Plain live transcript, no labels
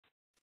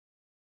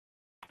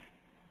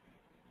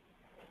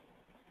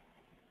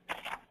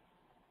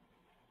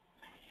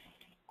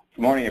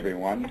Good morning,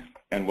 everyone,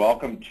 and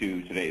welcome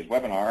to today's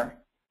webinar,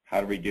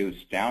 How to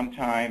Reduce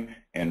Downtime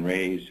and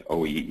Raise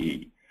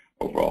OEE,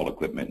 Overall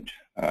Equipment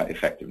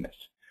Effectiveness.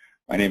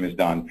 My name is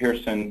Don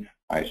Pearson.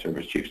 I serve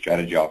as Chief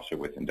Strategy Officer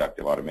with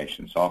Inductive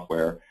Automation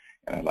Software,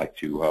 and I'd like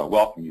to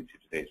welcome you to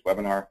today's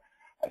webinar.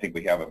 I think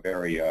we have a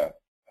very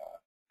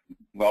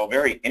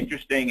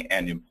interesting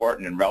and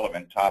important and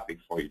relevant topic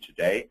for you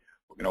today.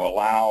 We're going to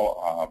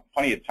allow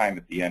plenty of time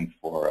at the end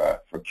for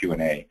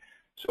Q&A.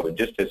 So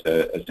just as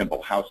a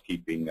simple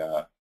housekeeping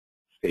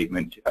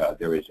statement,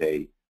 there is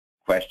a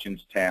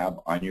questions tab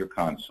on your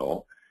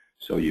console.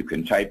 So you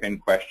can type in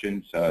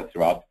questions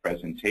throughout the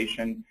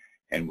presentation,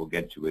 and we'll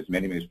get to as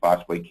many as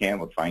possibly can.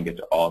 We'll try and get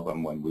to all of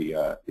them when we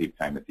leave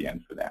time at the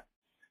end for that.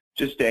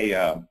 Just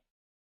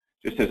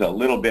as a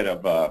little bit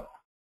of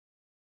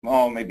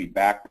maybe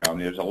background,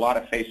 there's a lot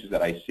of faces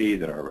that I see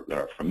that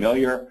are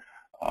familiar,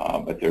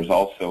 but there's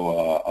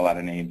also a lot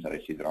of names that I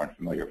see that aren't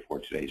familiar for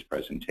today's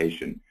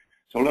presentation.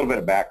 So a little bit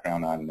of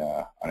background on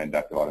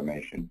inductive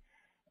automation.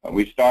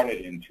 We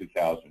started in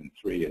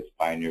 2003 as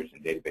pioneers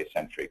in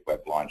database-centric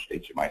web-launched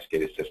HMI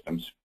SCADA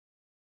systems,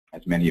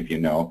 as many of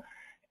you know,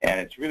 and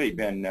it's really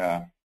been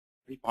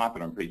pretty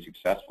popular and pretty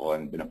successful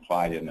and been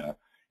applied in a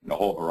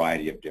whole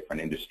variety of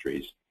different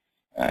industries.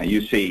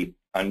 You see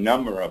a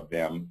number of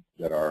them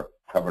that are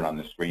covered on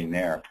the screen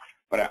there,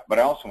 but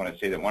I also want to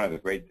say that one of the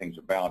great things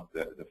about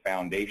the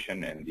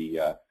foundation and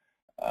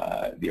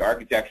the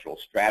architectural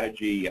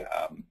strategy,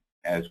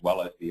 as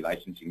well as the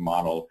licensing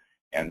model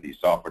and the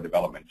software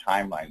development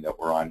timeline that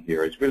we're on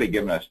here, has really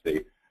given us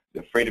the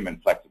freedom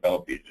and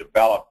flexibility to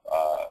develop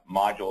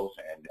modules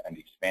and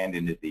expand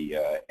into the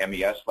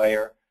MES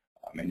layer,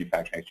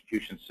 manufacturing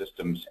execution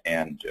systems,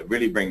 and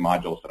really bring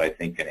modules that I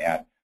think can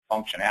add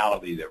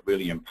functionality that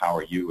really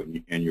empower you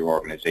and your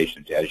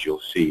organizations, as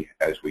you'll see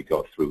as we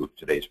go through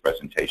today's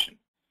presentation.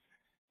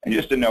 And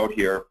just a note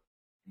here,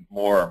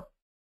 more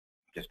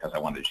just because I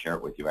wanted to share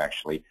it with you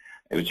actually,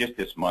 it was just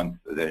this month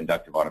that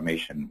inductive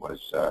automation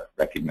was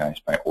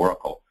recognized by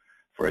Oracle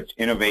for its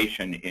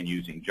innovation in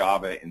using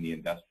Java in the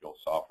industrial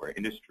software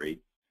industry.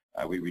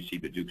 We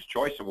received a Duke's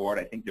Choice Award.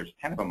 I think there's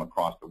 10 of them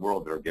across the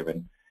world that are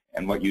given.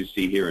 And what you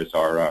see here is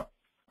our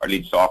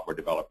lead software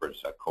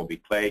developers, Kobe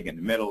Clegg in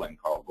the middle and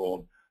Carl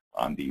Gold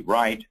on the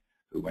right,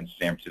 who went to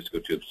San Francisco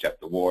to accept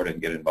the award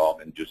and get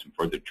involved and do some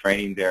further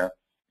training there.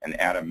 And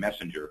Adam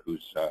Messenger,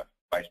 who's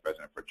Vice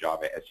President for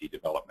Java SE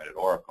Development at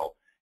Oracle,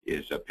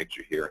 is a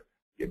picture here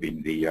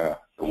giving the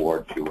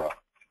award to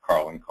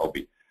Carl and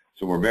Kobe.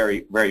 So we're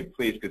very, very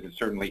pleased because it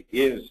certainly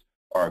is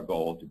our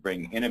goal to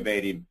bring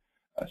innovative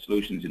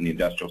solutions in the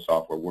industrial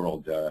software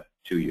world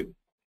to you.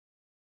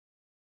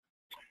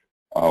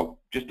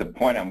 Just a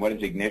point on what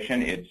is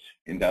Ignition. It's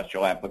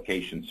industrial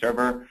application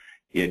server.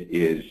 It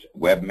is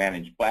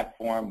web-managed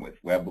platform with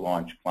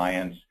web-launched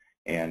clients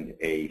and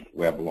a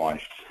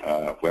web-launched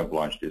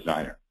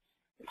designer.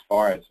 As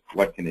far as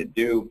what can it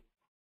do,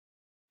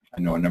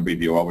 I know a number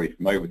of you are already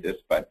familiar with this,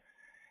 but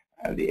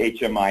the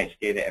HMI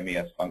SCADA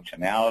MES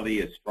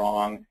functionality is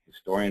strong.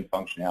 Historian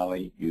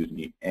functionality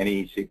using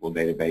any SQL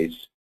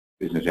database,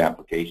 business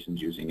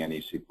applications using any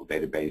SQL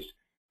database,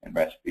 and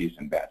recipes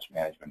and batch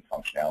management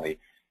functionality.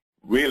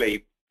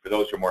 Really, for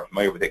those who are more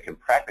familiar with it, can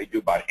practically do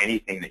about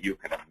anything that you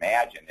can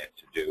imagine it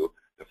to do.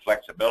 The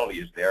flexibility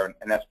is there,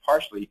 and that's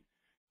partially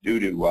due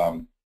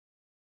to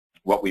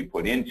what we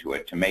put into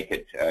it to make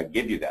it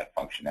give you that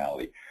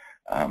functionality.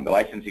 The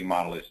licensing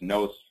model is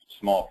no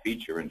small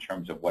feature in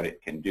terms of what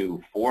it can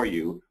do for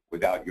you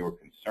without your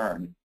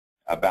concern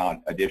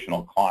about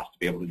additional costs to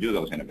be able to do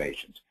those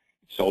innovations.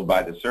 It's sold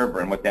by the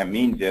server, and what that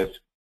means is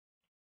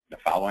the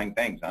following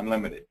things: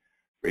 unlimited,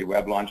 free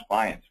web launch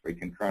clients, free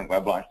concurrent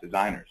web launch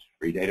designers,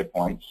 free data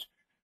points,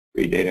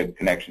 free data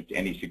connections to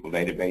any SQL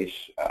database,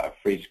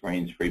 free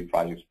screens, free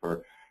projects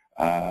per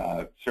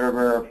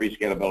server, free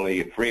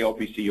scalability, free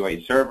OPC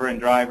UA server and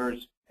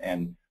drivers,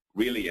 and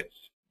really it's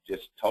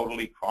just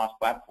totally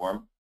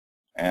cross-platform,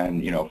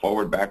 and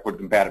forward, backward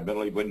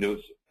compatibility,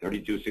 Windows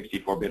 32,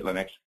 64-bit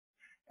Linux,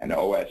 and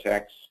OS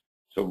X.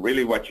 So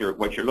really, what you're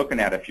looking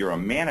at if you're a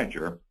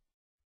manager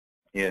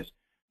is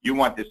you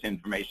want this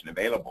information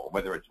available,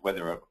 whether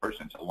a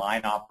person's a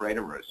line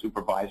operator or a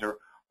supervisor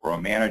or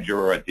a manager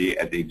or at the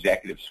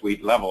executive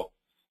suite level.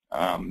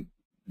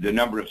 The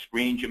number of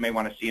screens you may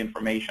want to see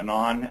information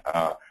on,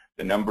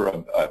 the number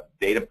of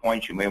data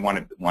points you may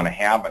want to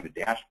have on the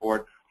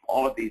dashboard.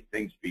 All of these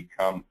things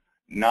become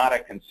not a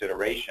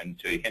consideration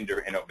to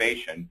hinder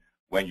innovation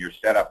when you're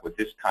set up with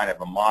this kind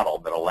of a model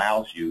that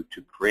allows you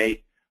to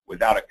create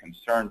without a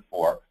concern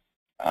for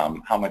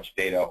how much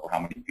data or how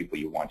many people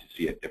you want to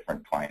see at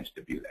different clients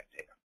to view that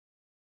data.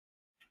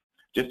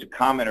 Just a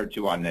comment or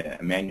two on the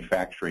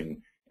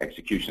manufacturing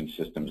execution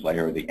systems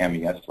layer, the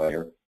MES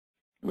layer.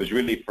 It was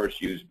really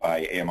first used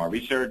by AMR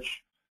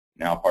Research,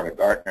 now part of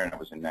Gartner, and it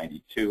was in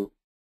 '92.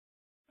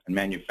 And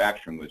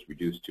manufacturing was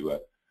reduced to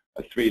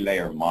a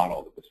three-layer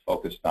model that was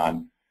focused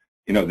on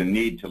the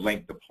need to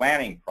link the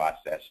planning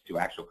process to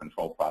actual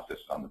control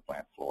processes on the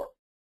plant floor.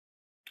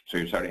 So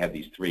you sort of had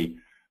these three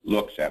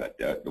looks at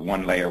it. The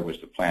one layer was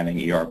the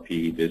planning, ERP,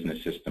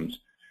 business systems.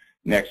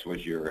 Next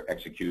was your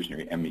execution,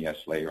 your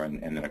MES layer,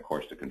 and then, of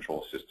course, the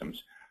control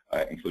systems,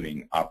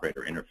 including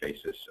operator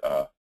interfaces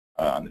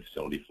on the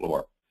facility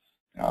floor.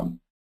 And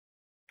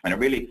it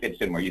really fits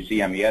in where you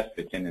see MES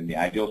fits in the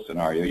ideal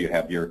scenario. You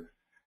have your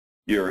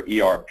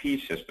ERP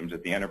systems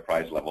at the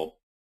enterprise level,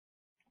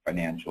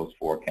 financials,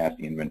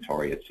 forecasting,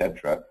 inventory,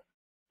 etc.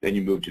 Then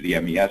you move to the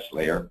MES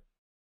layer,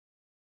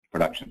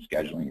 production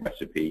scheduling,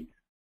 recipe,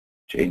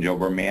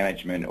 changeover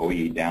management,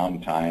 OEE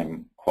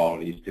downtime,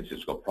 quality,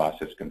 statistical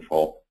process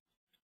control,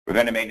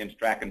 preventive maintenance,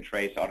 track and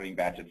trace, auditing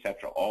batch,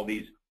 etc. All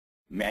these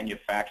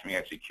manufacturing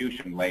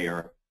execution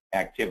layer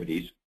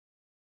activities.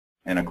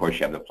 And of course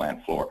you have the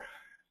plant floor.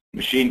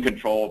 Machine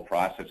control,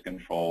 process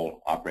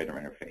control, operator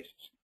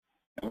interfaces.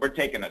 And we're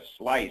taking a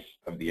slice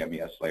of the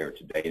MES layer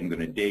today and going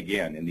to dig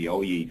in the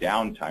OEE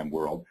downtime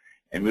world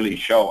and really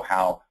show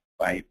how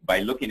by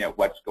looking at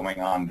what's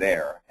going on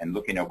there and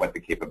looking at what the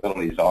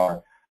capabilities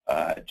are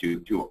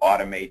to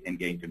automate and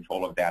gain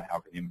control of that, how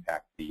it can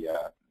impact the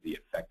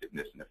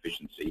effectiveness and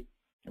efficiency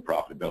and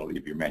profitability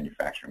of your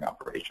manufacturing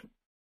operation.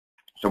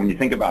 So when you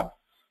think about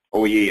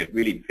OEE, it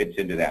really fits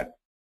into that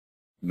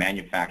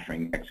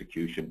manufacturing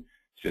execution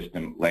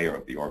system layer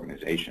of the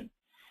organization.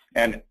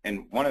 And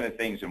one of the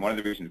things, and one of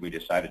the reasons we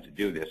decided to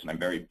do this, and I'm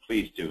very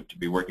pleased to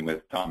be working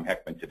with Tom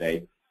Hechtman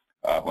today,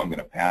 who I'm going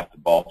to pass the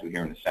ball to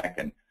here in a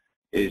second,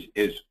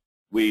 is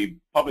we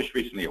published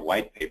recently a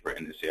white paper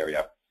in this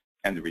area,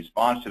 and the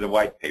response to the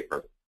white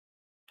paper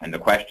and the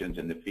questions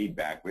and the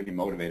feedback really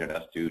motivated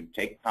us to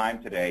take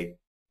time today,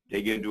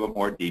 dig into it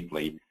more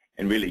deeply,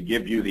 and really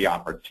give you the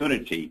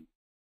opportunity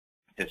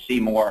to see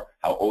more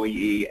how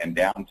OEE and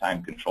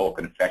downtime control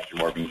can affect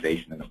your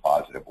organization in a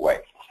positive way.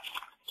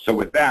 So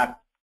with that,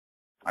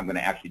 I'm going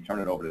to actually turn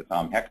it over to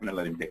Tom Hechtman and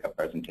let him take a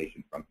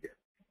presentation from here.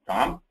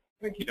 Tom?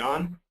 Thank you,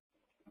 Don.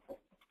 Good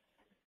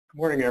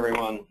morning,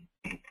 everyone.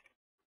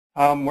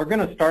 We're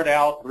going to start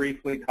out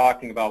briefly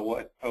talking about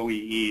what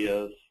OEE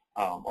is,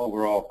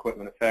 overall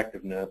equipment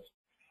effectiveness.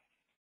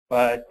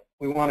 But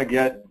we want to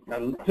get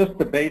just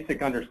the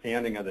basic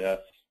understanding of this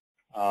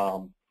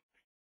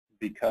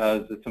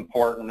because it's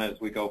important as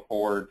we go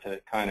forward to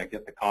kind of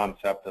get the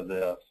concept of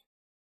this.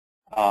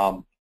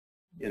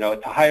 You know,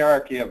 it's a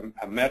hierarchy of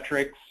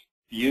metrics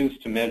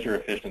used to measure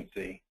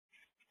efficiency.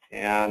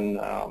 And,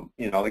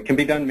 you know, it can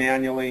be done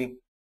manually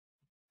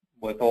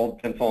with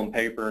old pencil and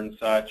paper and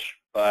such,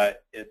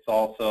 but it's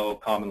also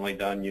commonly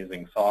done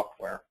using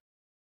software.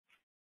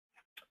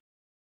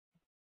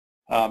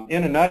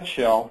 In a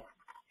nutshell,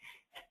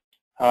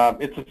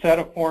 it's a set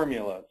of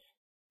formulas.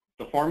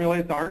 The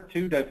formulas aren't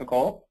too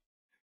difficult,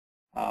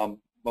 but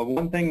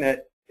one thing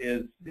that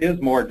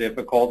is more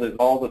difficult is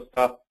all the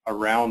stuff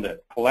around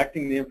it.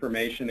 Collecting the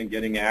information and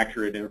getting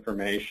accurate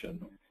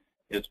information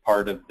is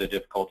part of the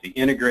difficulty.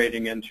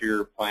 Integrating into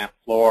your plant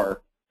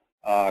floor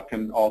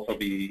can also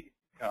be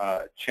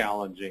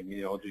challenging.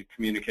 You know, the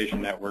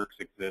communication networks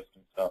exist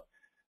and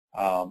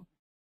stuff.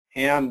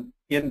 And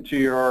into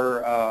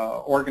your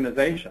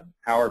organization,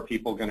 how are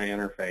people going to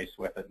interface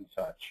with it and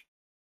such.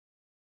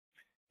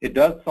 It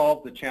does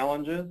solve the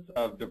challenges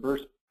of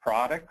diverse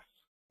products,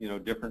 you know,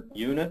 different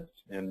units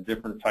and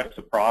different types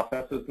of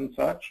processes and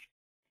such.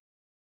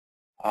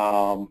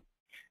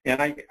 And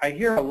I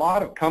hear a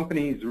lot of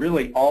companies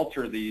really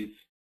alter these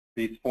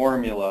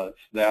formulas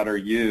that are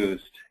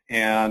used,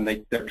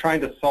 and they're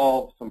trying to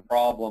solve some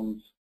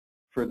problems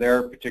for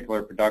their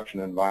particular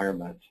production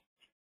environment.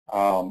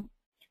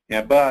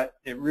 But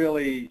it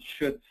really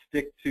should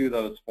stick to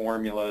those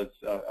formulas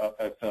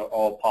if at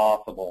all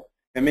possible.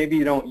 And maybe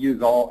you don't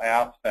use all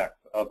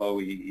aspects of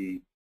OEE,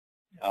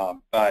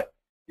 but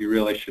you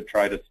really should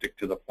try to stick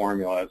to the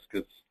formulas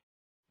because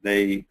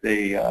they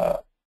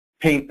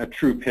paint a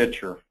true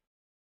picture.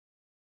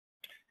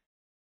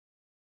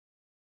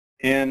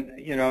 And,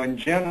 you know, in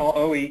general,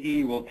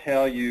 OEE will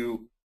tell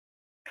you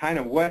kind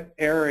of what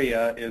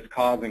area is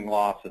causing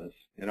losses.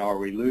 You know, are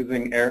we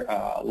losing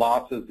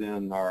losses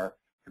in our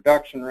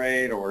production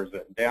rate, or is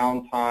it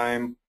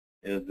downtime?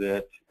 Is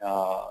it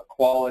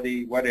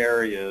quality? What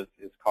area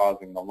is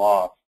causing the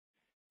loss?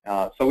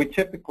 So we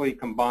typically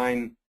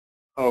combine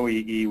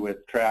OEE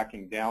with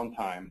tracking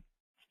downtime,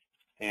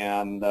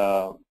 and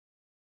so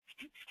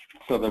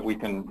that we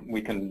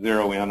can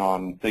zero in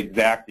on the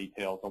exact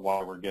details of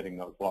why we're getting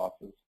those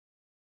losses.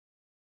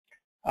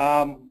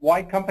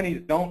 Why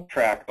companies don't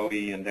track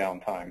OEE and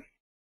downtime?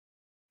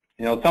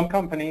 You know, some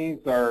companies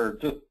are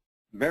just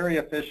very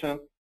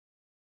efficient,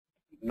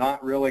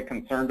 not really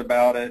concerned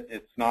about it.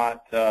 It's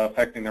not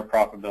affecting their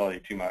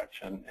profitability too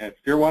much. And if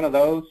you're one of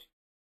those,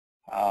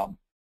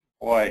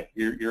 boy,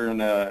 you're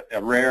in a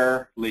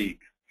rare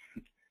league.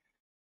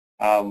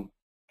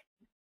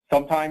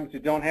 Sometimes you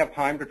don't have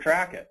time to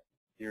track it.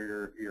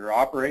 Your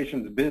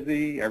operation's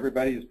busy,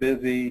 everybody's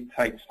busy,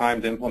 takes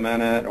time to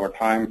implement it or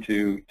time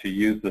to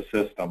use the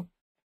system.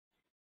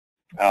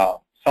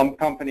 Some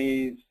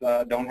companies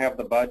don't have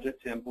the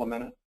budget to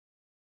implement it.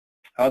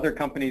 Other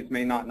companies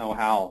may not know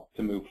how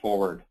to move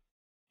forward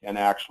and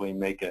actually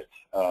make it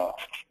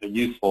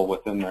useful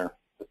within their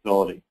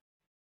facility.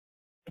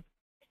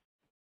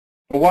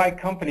 But why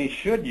companies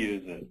should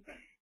use it?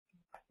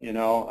 You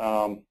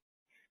know,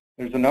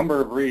 there's a number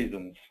of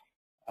reasons.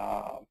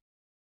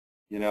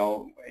 You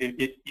know,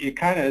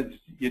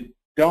 you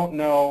don't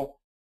know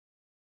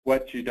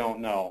what you don't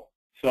know.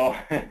 So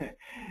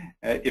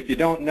if you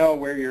don't know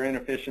where your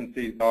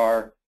inefficiencies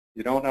are,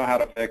 you don't know how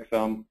to fix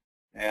them,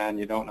 and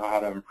you don't know how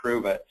to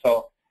improve it.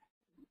 So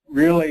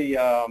really,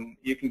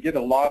 you can get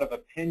a lot of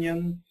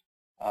opinions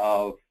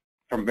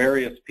from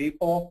various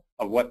people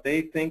of what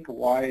they think,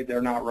 why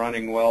they're not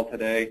running well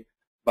today,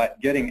 but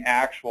getting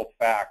actual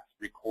facts,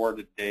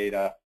 recorded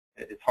data,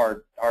 it's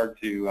hard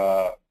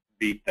to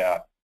beat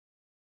that.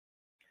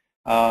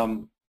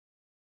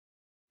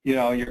 You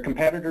know, your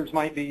competitors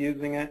might be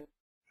using it.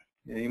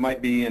 You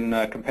might be in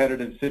a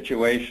competitive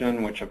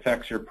situation which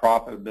affects your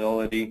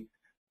profitability,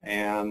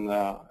 and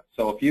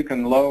so if you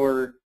can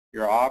lower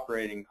your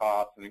operating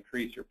costs and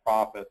increase your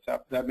profits,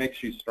 that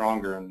makes you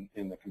stronger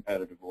in the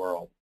competitive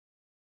world.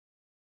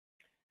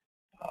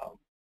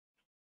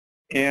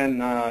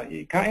 And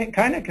you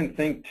kind of can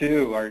think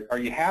too, are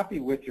you happy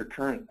with your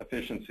current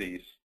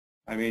efficiencies?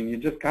 I mean, you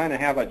just kind of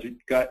have a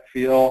gut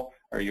feel.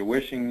 Are you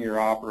wishing your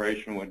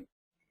operation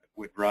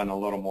would run a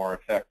little more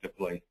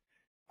effectively?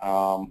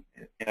 And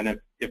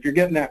if you're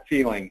getting that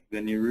feeling,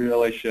 then you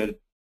really should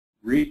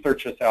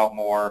research this out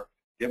more,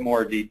 get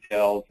more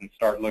details, and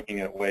start looking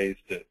at ways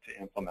to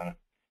implement it.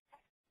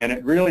 And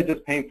it really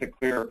just paints a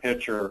clearer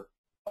picture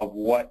of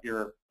what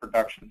your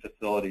production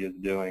facility is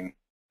doing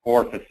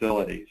or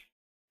facilities,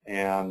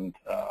 and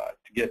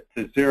to get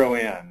to zero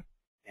in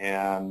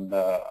and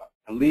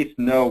at least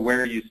know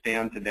where you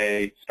stand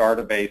today, start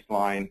a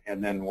baseline,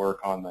 and then work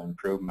on the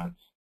improvements.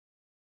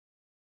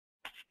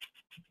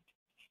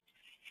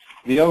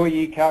 The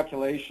OEE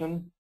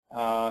calculation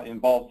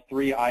involves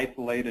 3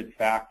 isolated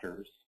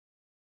factors.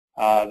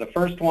 The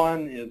first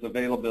one is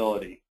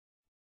availability.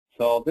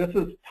 So this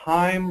is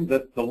time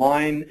that the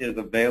line is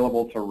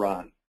available to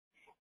run.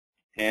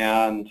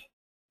 And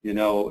you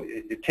know,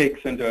 it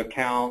takes into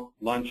account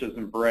lunches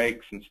and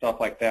breaks and stuff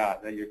like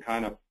that, that you're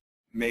kind of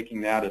making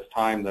that as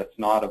time that's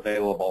not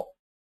available.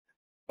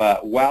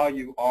 But while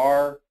you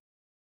are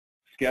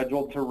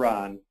scheduled to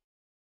run,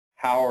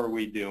 how are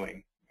we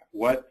doing?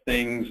 What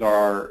things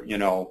are, you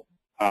know,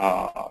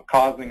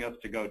 causing us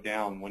to go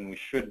down when we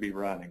should be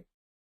running?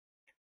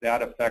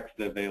 That affects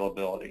the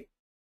availability.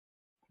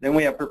 Then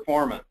we have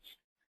performance.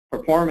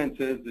 Performance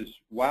is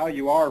while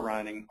you are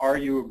running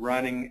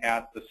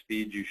at the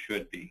speed you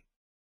should be?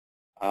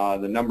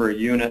 The number of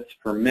units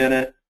per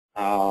minute,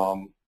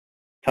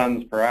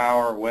 tons per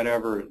hour,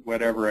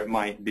 whatever it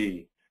might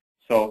be.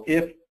 So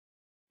if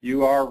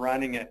you are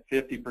running at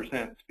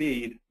 50%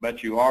 speed,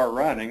 but you are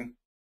running,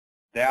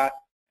 that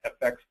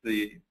affects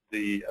the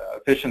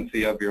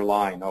efficiency of your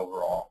line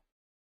overall.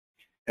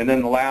 And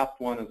then the last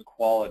one is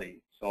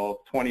quality.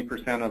 So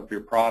 20% of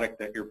your product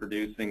that you're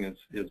producing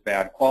is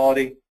bad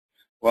quality.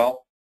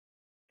 Well,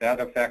 that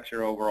affects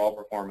your overall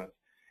performance.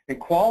 And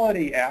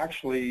quality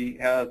actually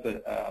has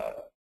a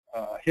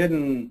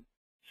hidden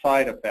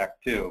side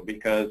effect too,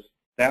 because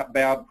that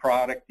bad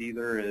product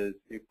either is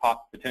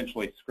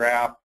potentially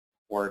scrapped,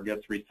 or it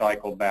gets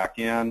recycled back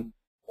in,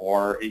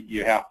 or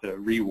you have to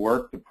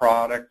rework the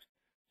product.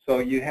 So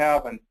you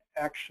have an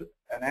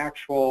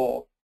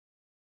actual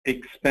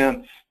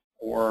expense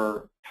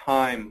or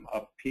time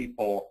of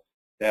people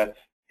that's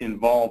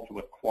involved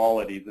with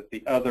quality that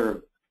the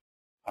other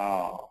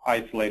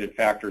isolated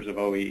factors of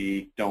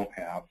OEE don't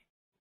have.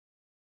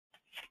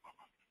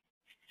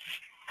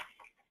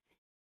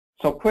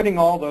 So putting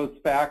all those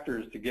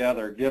factors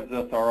together gives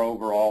us our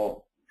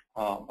overall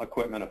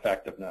equipment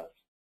effectiveness.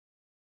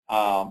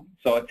 So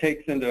it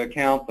takes into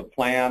account the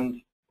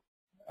planned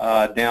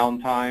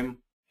downtime,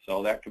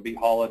 so that could be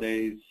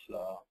holidays,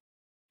 so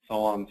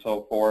on and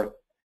so forth.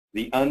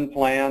 The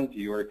unplanned,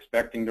 you were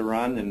expecting to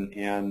run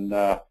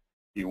and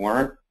you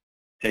weren't.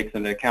 Takes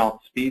into account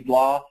speed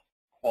loss,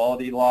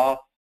 quality loss,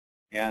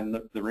 and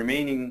the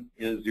remaining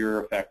is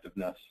your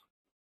effectiveness.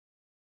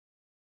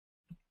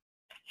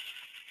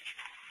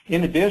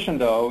 In addition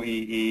to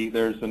OEE,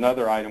 there's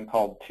another item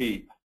called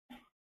TEEP,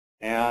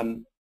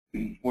 and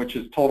which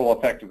is total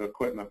effective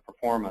equipment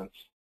performance.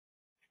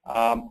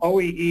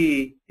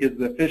 OEE is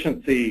the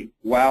efficiency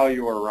while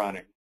you are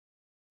running.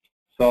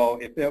 So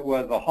if it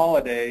was a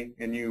holiday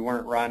and you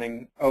weren't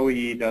running,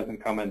 OEE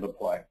doesn't come into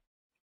play.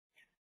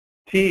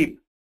 TEEP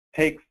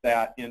takes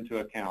that into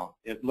account.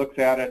 It looks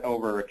at it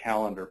over a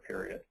calendar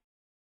period.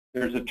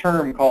 There's a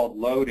term called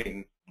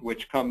loading,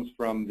 which comes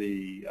from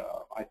the,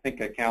 I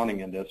think,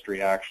 accounting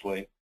industry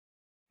actually.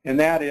 And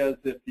that is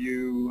if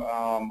you,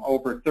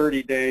 over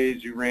 30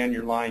 days, you ran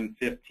your line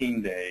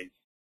 15 days,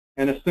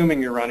 and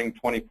assuming you're running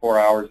 24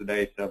 hours a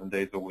day, 7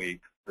 days a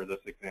week for this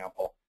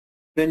example,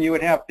 then you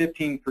would have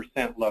 15%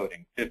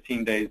 loading,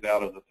 15 days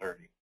out of the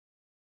 30.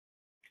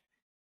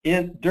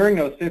 During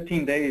those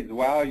 15 days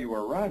while you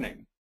were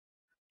running,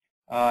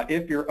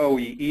 if your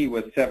OEE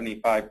was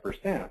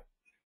 75%,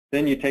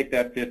 then you take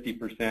that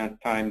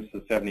 50% times the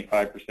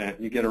 75%,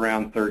 you get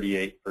around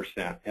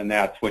 38%, and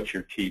that's what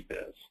your TEEP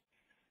is.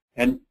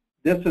 And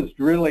this is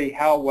really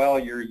how well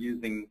you're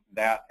using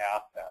that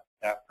asset,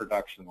 that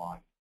production line.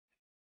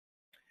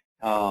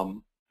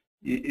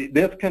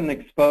 This can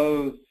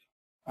expose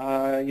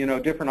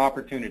different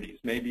opportunities.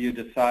 Maybe you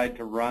decide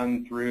to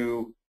run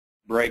through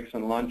breaks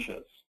and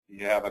lunches.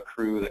 You have a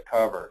crew that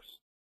covers.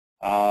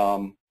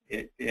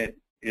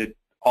 It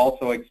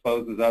also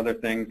exposes other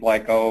things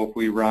like, if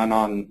we run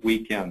on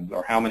weekends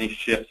or how many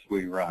shifts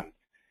we run.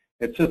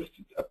 It just,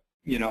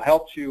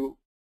 helps you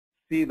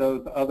see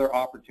those other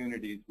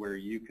opportunities where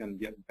you can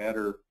get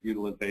better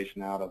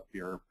utilization out of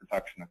your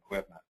production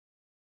equipment.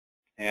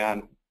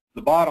 And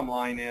the bottom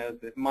line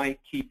is it might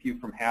keep you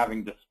from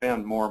having to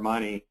spend more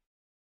money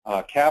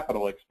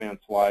capital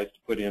expense-wise to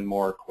put in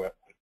more equipment.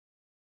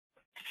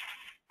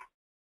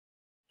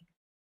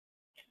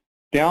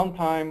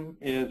 Downtime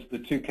is the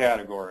two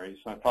categories.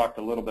 I talked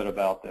a little bit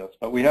about this,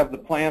 but we have the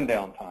planned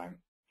downtime.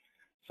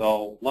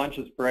 So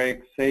lunches,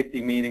 breaks,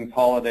 safety meetings,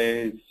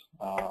 holidays,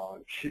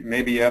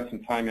 maybe you have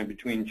some time in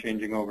between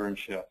changing over in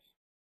shifts.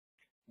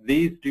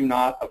 These do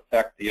not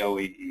affect the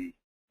OEE.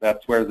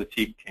 That's where the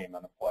TEAP came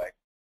into play.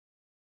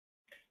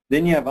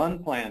 Then you have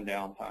unplanned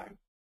downtime.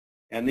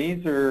 And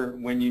these are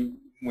when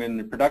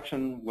the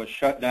production was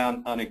shut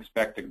down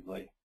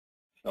unexpectedly.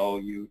 So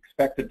you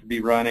expected to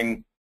be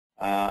running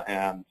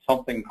and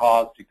something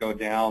caused to go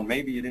down.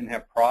 Maybe you didn't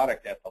have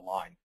product at the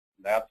line.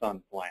 That's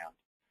unplanned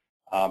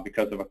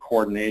because of a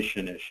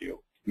coordination issue.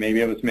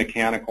 Maybe it was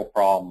mechanical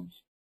problems,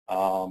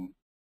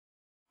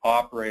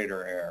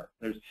 operator error.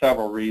 There's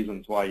several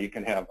reasons why you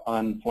can have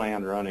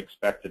unplanned or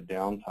unexpected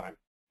downtime.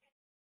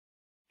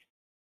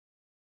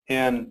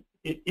 And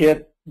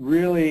it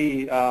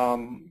really,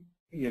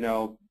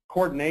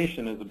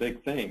 coordination is a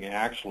big thing,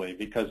 actually,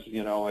 because,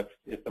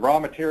 if the raw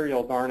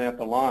materials aren't at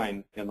the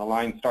line and the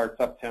line starts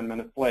up 10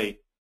 minutes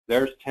late,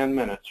 there's 10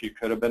 minutes you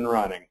could have been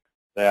running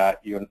that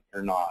you're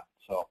not.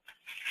 So,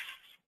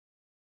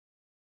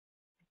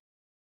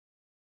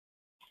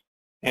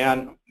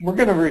 and we're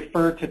going to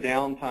refer to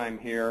downtime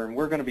here, and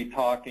we're going to be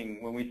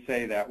talking, when we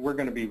say that, we're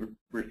going to be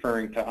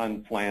referring to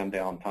unplanned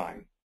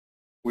downtime.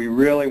 We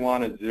really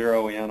want to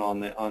zero in on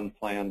the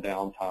unplanned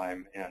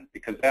downtime, and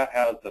because that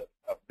has a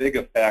big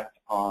effect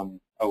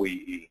on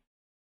OEE.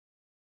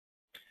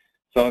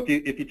 So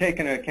if you take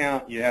into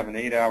account you have an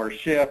 8-hour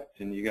shift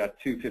and you got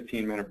 2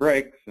 15-minute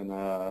breaks and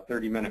a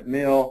 30-minute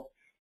meal,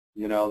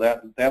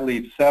 that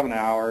leaves 7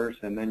 hours,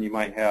 and then you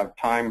might have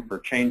time for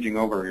changing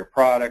over your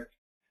product.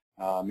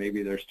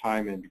 Maybe there's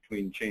time in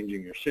between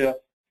changing your shift.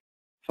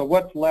 So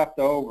what's left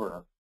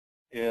over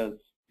is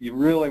you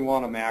really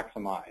want to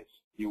maximize.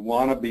 You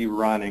want to be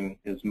running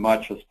as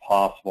much as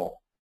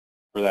possible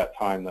for that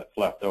time that's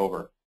left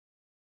over.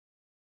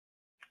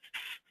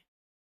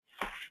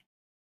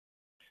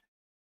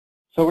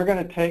 So we're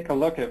going to take a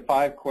look at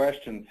 5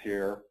 questions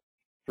here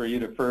for you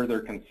to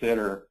further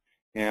consider,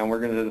 and we're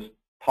going to just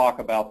talk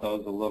about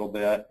those a little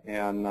bit,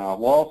 and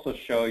we'll also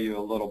show you a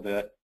little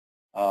bit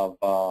of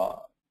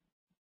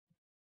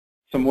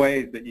some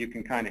ways that you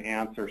can kind of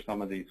answer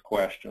some of these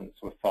questions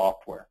with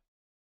software.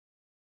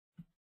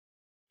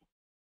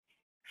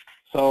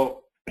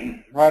 So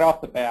right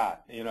off the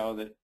bat,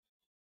 that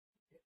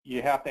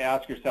you have to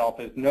ask yourself,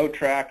 is no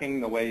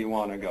tracking the way you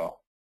want to go?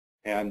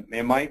 And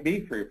it might be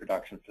for your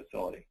production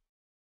facility.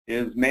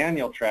 Is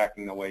manual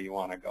tracking the way you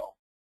want to go?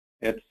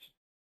 It's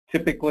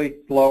typically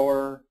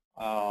slower,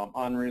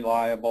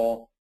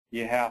 unreliable.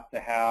 You have to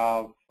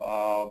have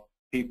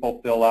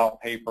people fill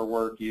out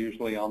paperwork,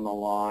 usually on the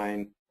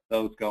line.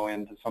 Those go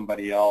into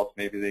somebody else.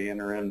 Maybe they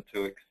enter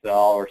into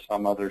Excel or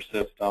some other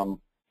system.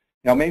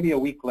 Maybe a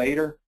week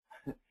later,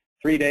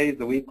 3 days,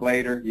 a week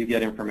later, you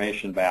get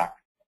information back.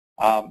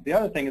 The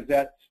other thing is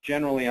that's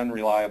generally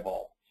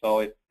unreliable. So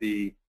if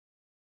the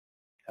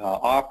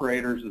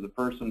operators or the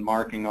person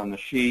marking on the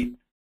sheet,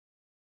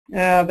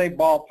 they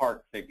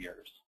ballpark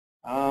figures.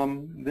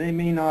 They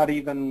may not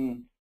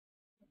even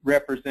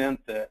represent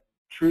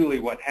truly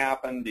what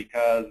happened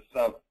because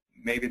of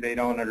maybe they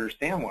don't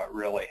understand what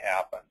really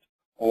happened,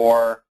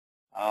 or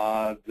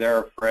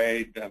they're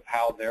afraid of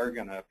how they're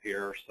going to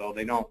appear, so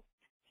they don't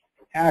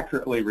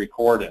accurately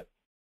record it.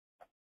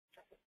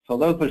 So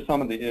those are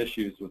some of the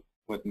issues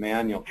with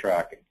manual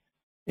tracking.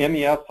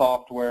 MES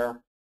software,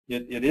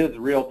 it is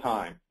real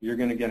time. You're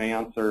going to get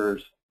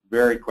answers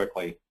very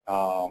quickly,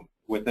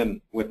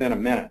 within a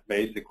minute,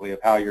 basically, of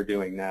how you're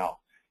doing now.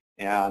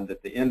 And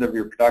at the end of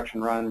your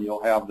production run,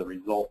 you'll have the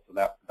results of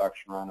that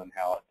production run and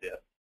how it did.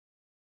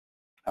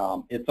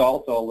 It's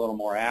also a little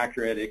more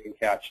accurate. It can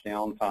catch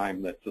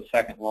downtime that's a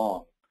second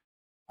long.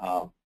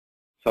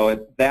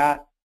 So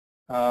that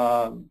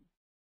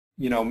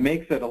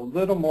makes it a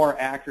little more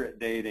accurate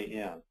data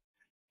in.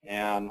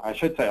 And I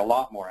should say a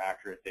lot more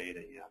accurate data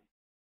in.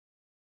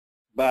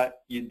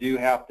 But you do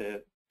have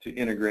to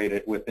integrate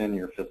it within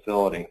your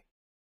facility.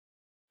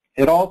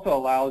 It also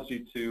allows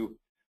you to,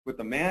 with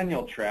the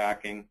manual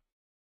tracking,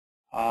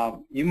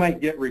 you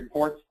might get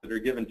reports that are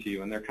given to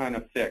you and they're kind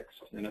of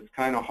fixed, and it's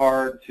kind of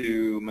hard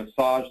to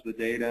massage the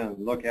data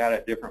and look at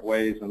it different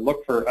ways and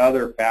look for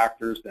other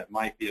factors that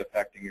might be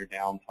affecting your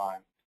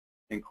downtime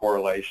and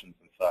correlations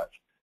and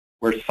such.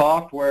 Where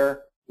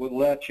software will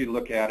let you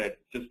look at it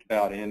just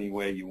about any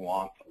way you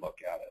want to look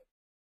at it.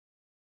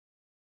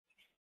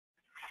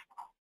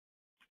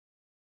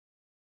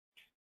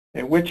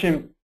 And which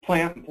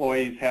plant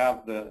employees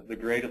have the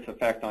greatest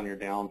effect on your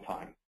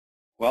downtime?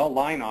 Well,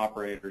 line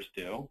operators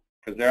do,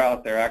 because they're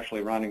out there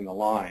actually running the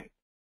line.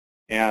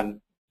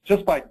 And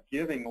just by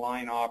giving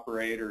line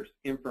operators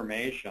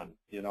information,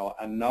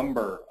 a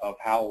number of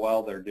how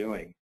well they're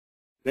doing,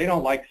 they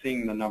don't like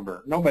seeing the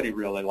number. Nobody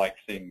really likes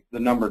seeing the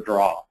number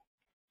drop.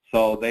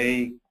 So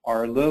they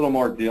are a little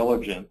more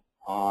diligent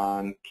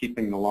on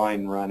keeping the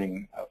line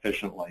running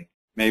efficiently.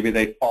 Maybe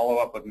they follow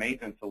up with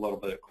maintenance a little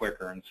bit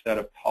quicker instead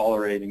of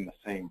tolerating the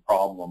same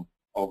problem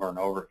over and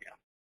over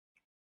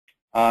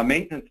again.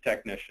 Maintenance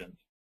technicians,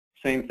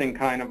 same thing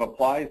kind of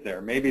applies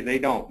there. Maybe they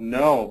don't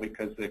know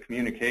because the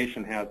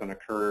communication hasn't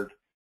occurred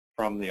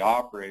from the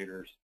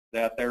operators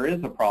that there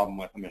is a problem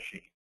with the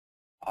machine,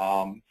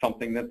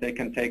 something that they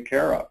can take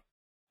care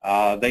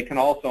of. They can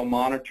also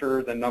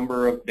monitor the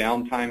number of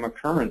downtime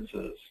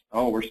occurrences.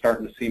 Oh, we're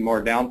starting to see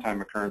more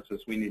downtime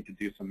occurrences. We need to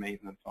do some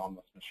maintenance on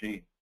this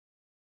machine.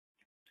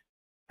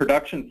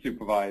 Production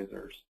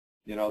supervisors,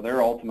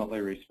 they're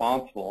ultimately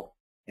responsible,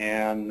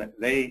 and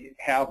they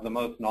have the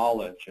most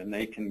knowledge, and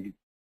they can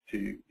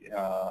to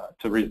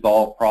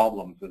resolve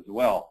problems as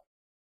well.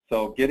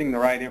 So getting the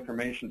right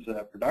information to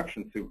that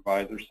production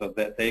supervisor so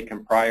that they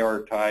can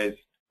prioritize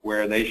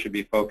where they should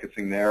be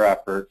focusing their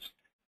efforts,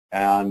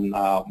 and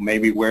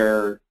maybe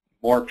where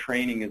more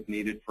training is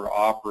needed for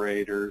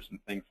operators and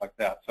things like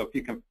that. So if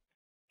you can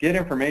get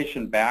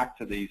information back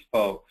to these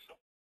folks,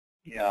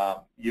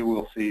 you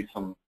will see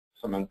some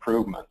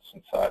improvements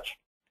and such.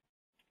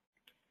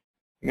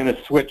 I'm going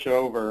to switch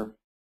over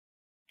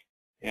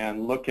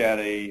and look at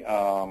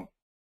a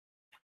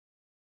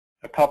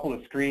couple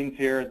of screens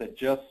here that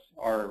just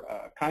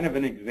are kind of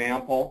an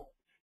example.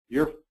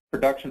 Your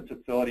production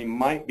facility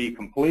might be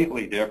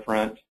completely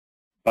different,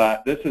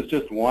 but this is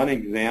just one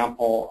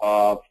example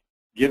of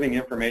giving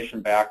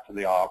information back to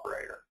the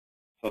operator.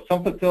 So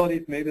some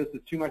facilities, maybe this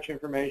is too much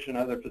information.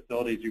 Other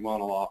facilities, you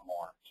want a lot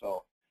more.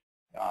 So,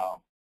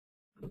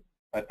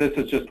 but this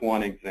is just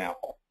one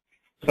example.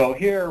 So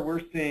here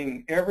we're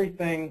seeing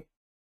everything,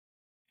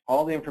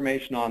 all the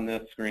information on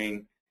this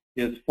screen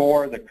is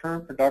for the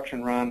current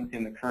production run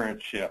in the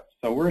current shift.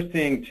 So we're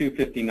seeing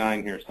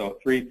 2:59 here. So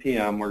at 3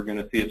 p.m. we're going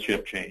to see a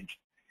shift change.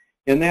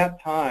 In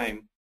that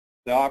time,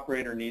 the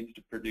operator needs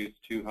to produce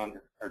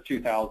 200 or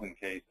 2,000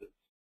 cases.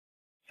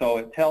 So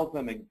it tells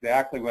them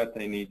exactly what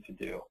they need to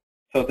do.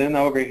 So then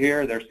over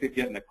here, they're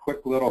getting a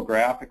quick little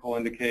graphical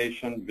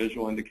indication,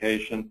 visual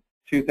indication.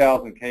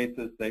 2,000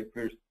 cases, they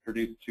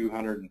produced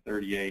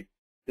 238.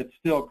 It's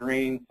still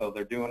green, so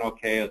they're doing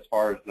okay as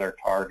far as their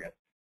target.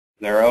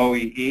 Their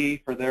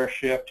OEE for their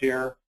shift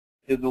here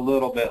is a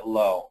little bit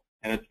low,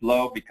 and it's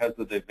low because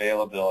of the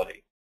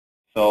availability.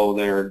 So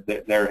they're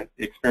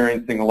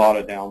experiencing a lot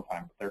of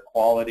downtime. But their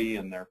quality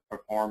and their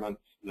performance,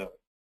 the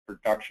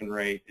production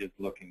rate is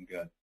looking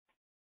good.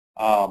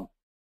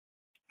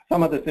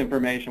 Some of this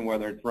information,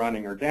 whether it's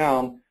running or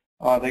down,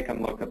 they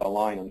can look at the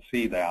line and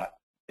see that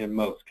in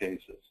most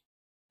cases.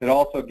 It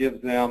also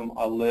gives them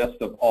a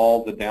list of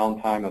all the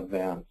downtime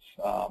events.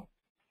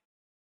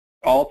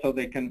 Also,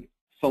 they can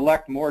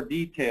select more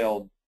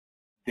detailed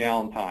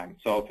downtime.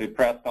 So if they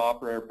pressed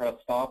operator press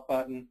stop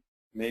button,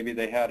 maybe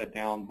they had a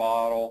down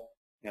bottle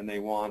and they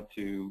want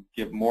to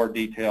give more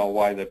detail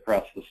why they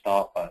pressed the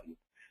stop button.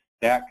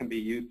 That can be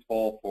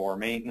useful for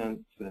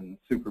maintenance and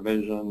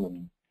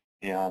supervision,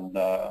 and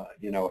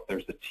if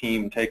there's a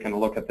team taking a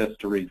look at this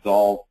to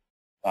resolve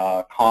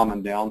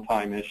common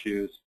downtime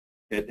issues,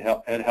 it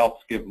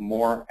helps give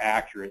more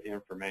accurate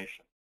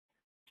information.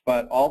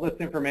 But all this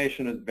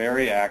information is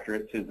very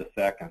accurate to the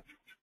second.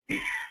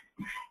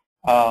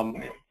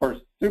 For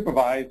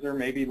supervisor,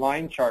 maybe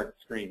line chart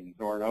screens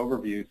or an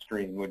overview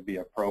screen would be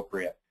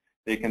appropriate.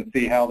 They can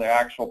see how the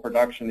actual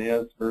production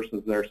is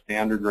versus their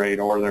standard rate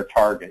or their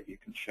target. You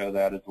can show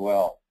that as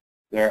well.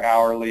 Their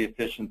hourly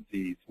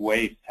efficiencies,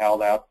 waste, how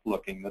that's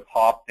looking, the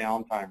top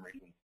downtime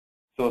reasons.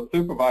 So a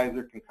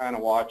supervisor can kind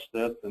of watch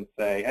this and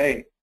say,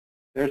 hey,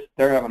 they're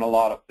having a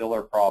lot of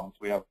filler problems.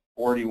 We have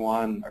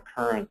 41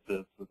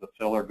 occurrences of the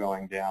filler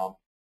going down.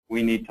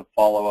 We need to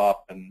follow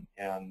up and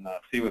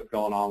see what's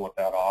going on with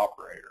that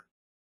operator.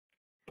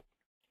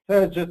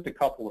 So just a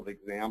couple of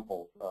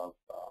examples of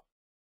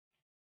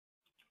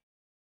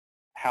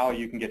how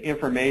you can get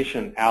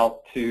information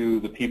out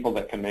to the people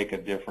that can make a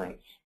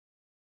difference.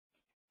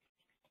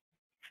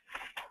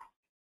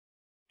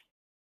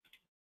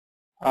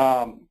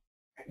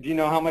 Do you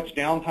know how much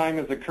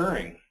downtime is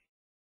occurring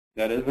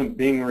that isn't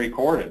being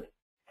recorded?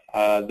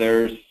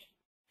 There's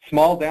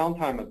small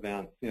downtime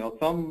events.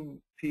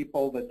 Some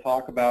people that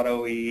talk about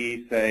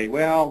OEE say,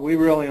 well, we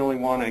really only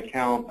want to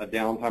count a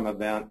downtime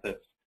event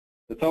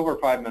that's over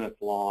 5 minutes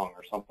long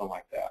or something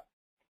like that.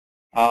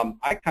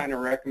 I kind of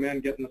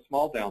recommend getting the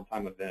small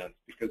downtime events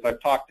because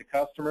I've talked to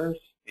customers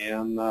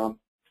and I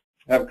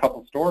have a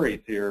couple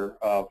stories here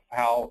of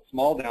how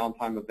small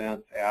downtime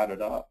events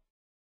added up.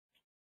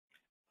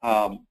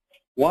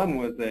 One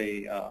was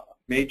a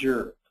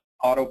major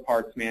auto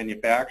parts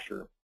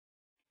manufacturer,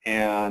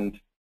 and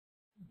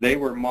they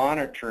were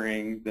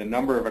monitoring the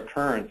number of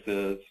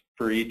occurrences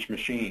for each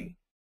machine.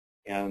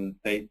 and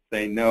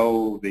they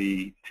know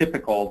the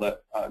typical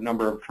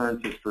number of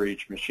occurrences for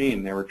each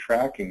machine. They were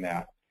tracking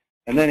that.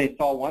 And then they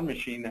saw one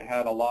machine that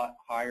had a lot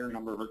higher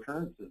number of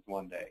occurrences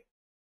one day.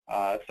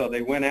 So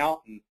they went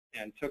out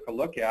and took a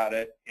look at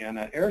it, and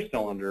an air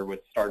cylinder was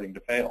starting to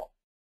fail.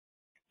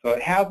 So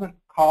it hasn't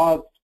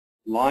caused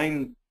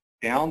line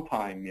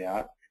downtime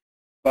yet,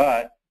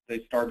 but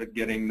they started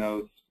getting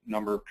those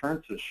number of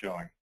occurrences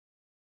showing.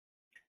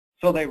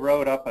 So they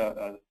wrote up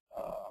a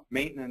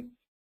maintenance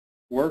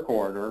work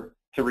order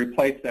to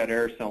replace that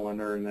air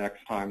cylinder the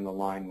next time the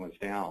line was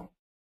down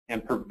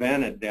and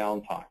prevented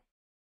downtime.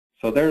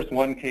 So there's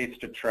one case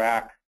to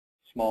track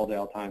small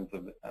downtimes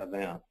of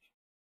events.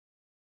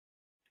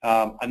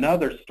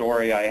 Another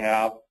story I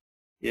have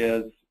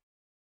is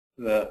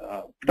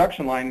the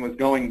production line was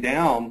going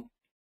down.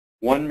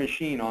 One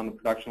machine on the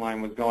production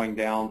line was going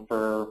down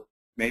for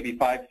maybe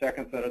 5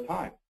 seconds at a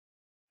time,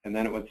 and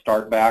then it would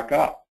start back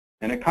up.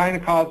 And it kind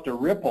of caused a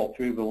ripple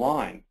through the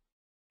line.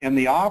 And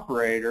the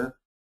operator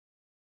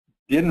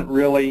didn't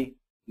really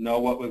know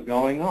what was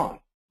going on.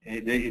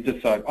 He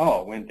just said,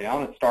 oh, it went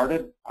down, it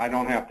started, I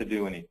don't have to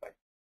do anything.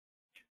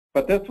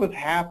 But this was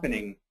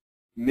happening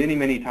many,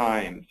 many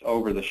times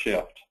over the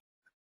shift.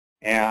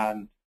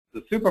 And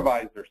the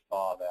supervisor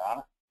saw that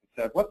and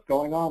said, what's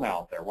going on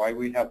out there? Why do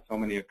we have so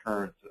many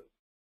occurrences?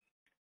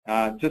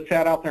 Just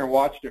sat out there and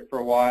watched it for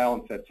a while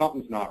and said,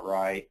 something's not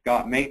right.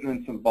 Got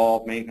maintenance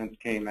involved, maintenance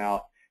came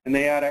out, and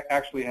they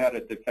actually had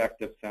a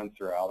defective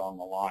sensor out on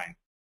the line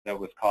that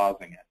was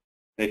causing it.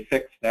 They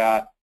fixed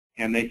that,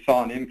 and they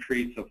saw an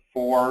increase of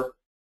 4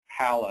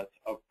 pallets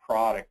of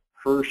product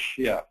per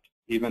shift,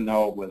 even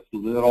though it was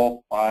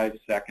little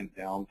 5-second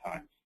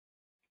downtimes.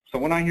 So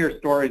when I hear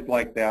stories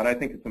like that, I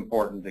think it's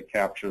important to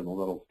capture the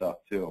little stuff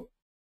too.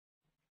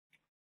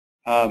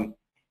 The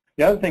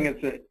other thing is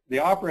that the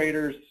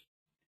operators,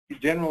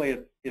 generally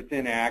it's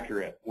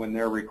inaccurate when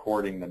they're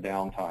recording the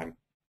downtime,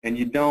 and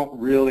you don't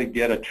really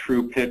get a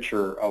true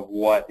picture of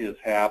what is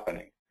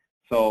happening.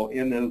 So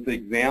in those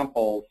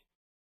examples,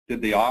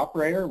 did the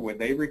operator, would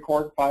they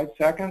record 5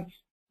 seconds?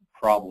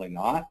 Probably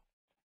not.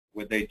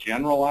 Would they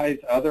generalize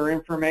other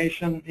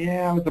information?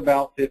 Yeah, it was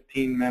about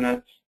 15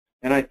 minutes,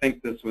 and I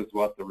think this was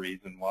what the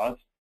reason was.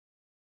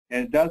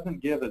 And it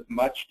doesn't give as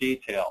much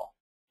detail.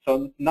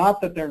 So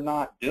not that they're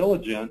not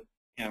diligent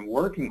and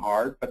working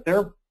hard, but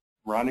they're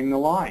running the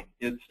line.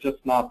 It's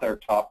just not their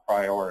top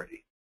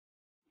priority.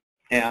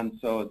 And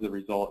so as a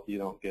result, you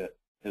don't get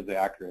as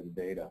accurate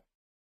data.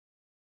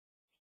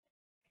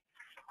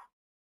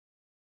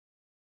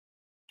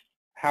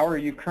 How are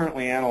you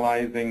currently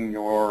analyzing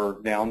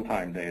your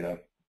downtime data?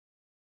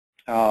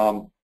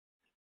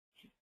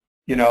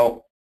 You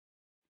know,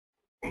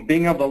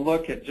 being able to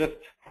look at just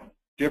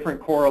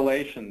different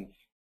correlations,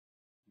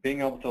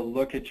 being able to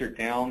look at your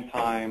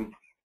downtime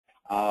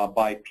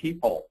by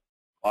people,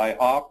 by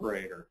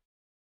operator,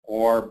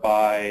 or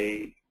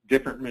by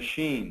different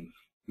machines.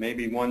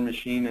 Maybe one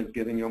machine is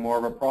giving you more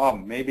of a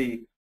problem.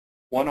 Maybe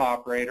one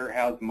operator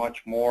has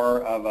much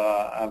more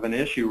of an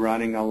issue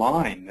running a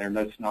line. They're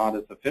just not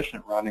as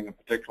efficient running a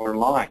particular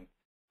line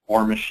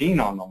or machine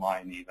on the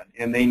line even,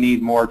 and they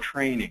need more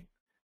training.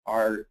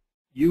 Are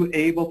you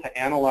able to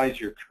analyze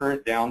your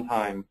current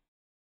downtime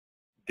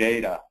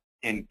data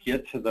and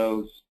get to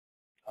those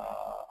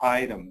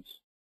items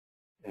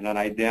and then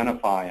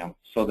identify them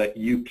so that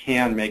you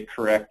can make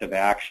corrective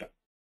action?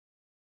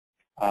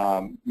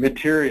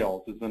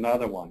 Materials is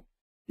another one.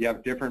 You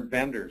have different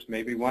vendors.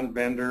 Maybe one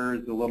vendor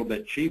is a little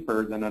bit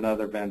cheaper than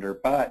another vendor,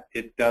 but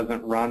it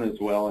doesn't run as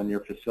well in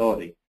your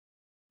facility.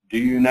 Do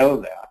you know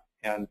that?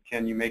 And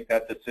can you make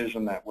that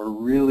decision that we're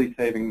really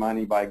saving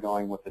money by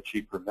going with a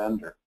cheaper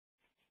vendor?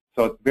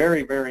 So it's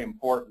very, very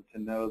important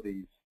to know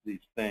these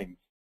things.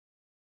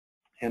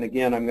 And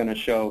again, I'm going to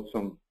show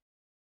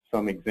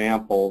some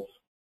examples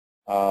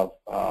of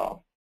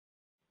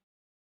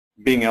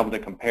being able to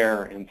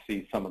compare and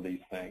see some of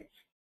these things.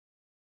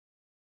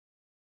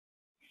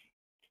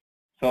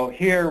 So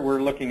here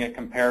we're looking at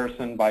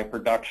comparison by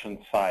production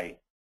site.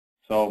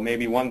 So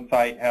maybe one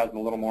site has a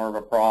little more of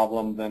a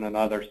problem than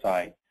another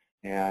site,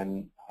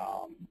 and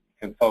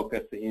can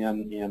focus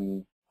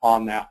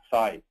on that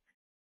site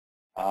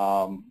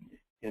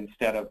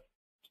instead of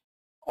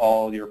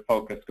all your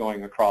focus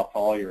going across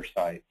all your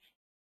sites.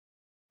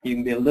 You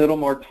can be a little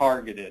more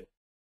targeted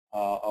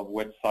of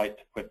which site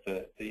to put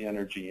the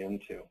energy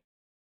into.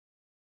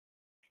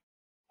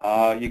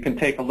 You can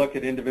take a look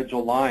at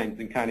individual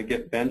lines and kind of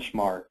get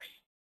benchmarks.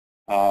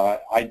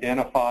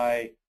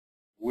 Identify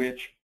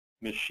which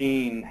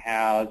machine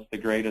has the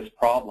greatest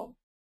problem.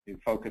 You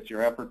focus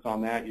your efforts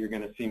on that, you're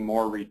going to see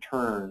more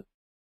return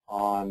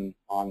on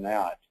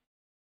that.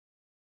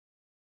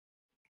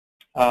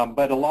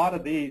 But a lot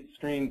of these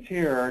screens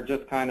here are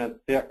just kind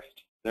of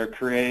fixed. They're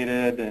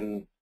created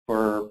and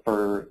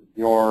for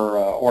your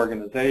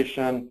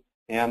organization,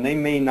 and they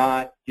may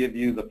not give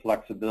you the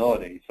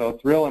flexibility. So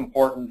it's real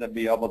important to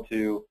be able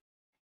to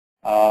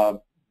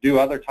do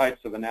other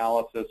types of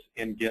analysis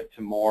and get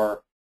to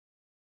more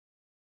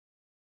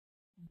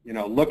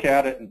look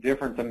at it in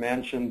different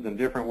dimensions and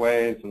different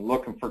ways and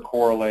looking for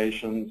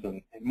correlations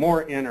and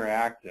more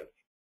interactive.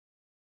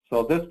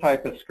 So this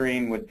type of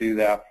screen would do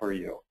that for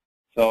you.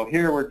 So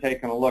here we're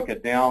taking a look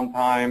at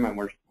downtime, and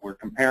we're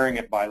comparing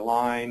it by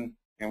line,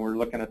 and we're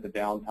looking at the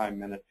downtime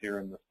minutes here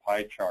in this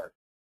pie chart.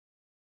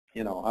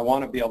 I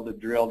want to be able to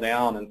drill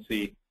down and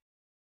see,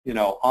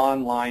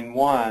 on line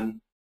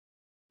 1,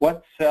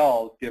 what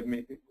cells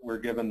were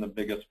given the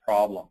biggest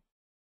problem.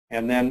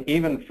 And then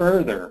even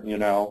further,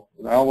 now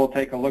we'll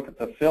take a look at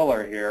the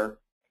filler here,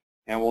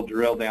 and we'll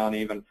drill down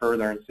even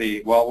further and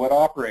see, well, what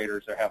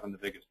operators are having the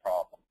biggest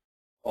problem?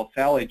 Well,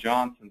 Sally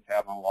Johnson's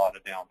having a lot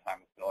of downtime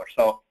with filler.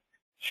 So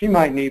she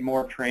might need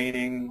more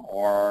training,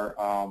 or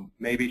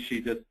maybe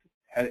she just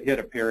hit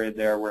a period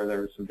there where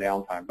there was some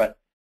downtime. But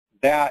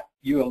that,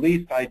 you at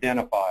least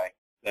identify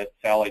that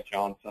Sally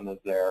Johnson is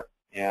there,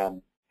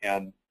 and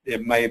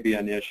it may be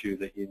an issue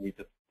that you need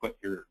to put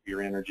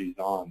your energies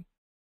on.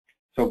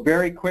 So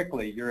very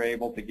quickly, you're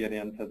able to get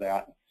into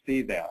that and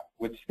see that.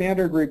 With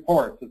standard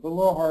reports, it's a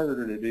little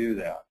harder to do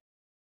that.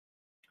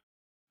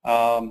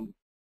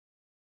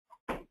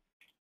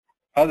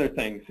 Other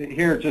things,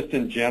 here just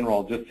in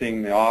general, just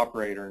seeing the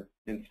operator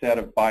instead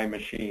of by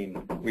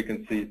machine, we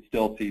can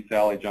still see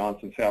Sally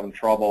Johnson's having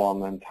trouble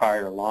on the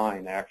entire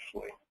line,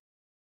 actually.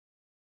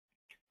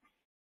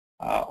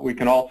 We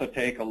can also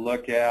take a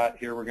look at,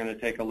 here we're going to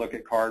take a look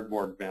at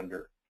cardboard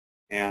vendor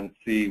and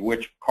see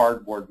which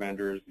cardboard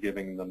vendor is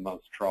giving the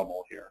most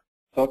trouble here.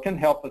 So it can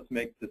help us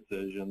make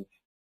decisions.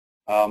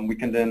 We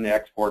can then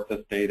export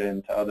this data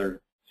into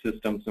other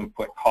systems and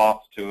put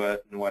costs to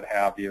it and what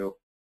have you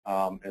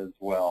as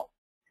well.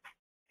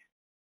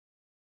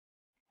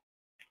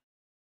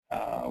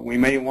 We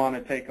may want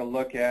to take a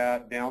look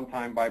at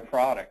downtime by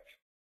product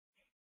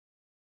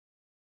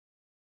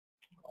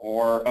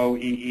or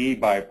OEE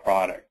by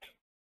product.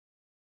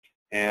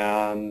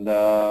 And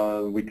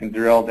we can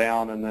drill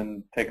down and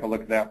then take a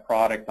look at that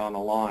product on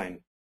a line.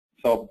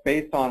 So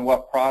based on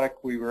what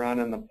product we run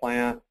in the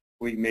plant,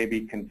 we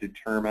maybe can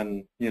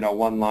determine,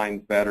 one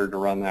line's better to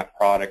run that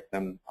product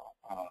than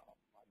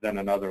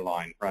another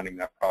line, running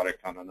that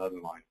product on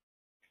another line.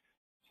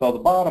 So the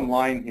bottom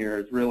line here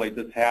is really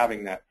just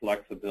having that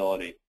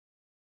flexibility.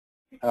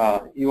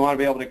 You want to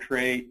be able to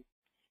create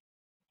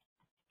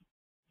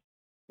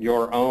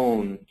your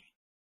own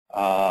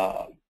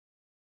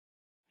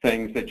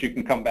things that you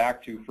can come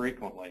back to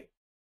frequently.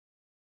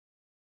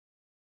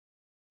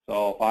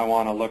 So if I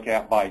want to look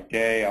at by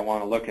day, I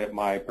want to look at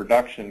my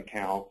production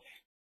counts,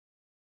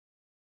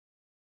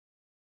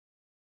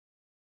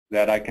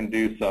 that I can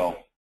do so.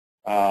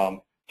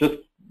 Just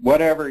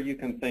whatever you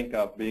can think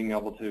of, being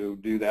able to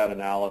do that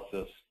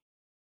analysis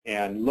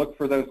and look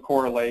for those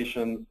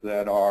correlations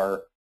that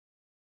are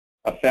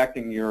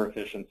affecting your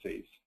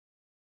efficiencies.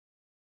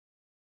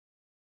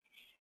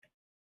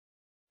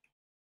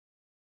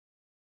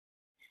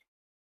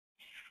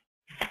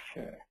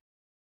 Okay.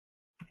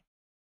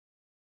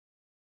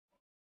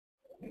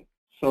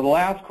 So the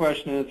last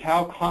question is,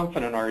 how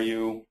confident are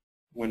you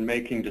when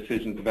making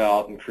decisions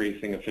about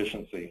increasing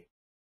efficiency?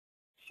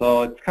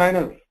 So it's kind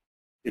of,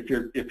 if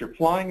you're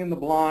flying in the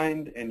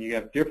blind and you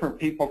have different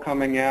people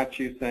coming at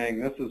you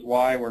saying this is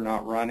why we're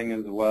not running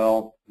as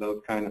well,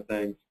 those kind of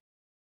things,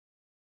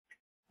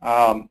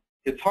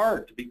 it's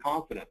hard to be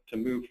confident to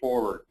move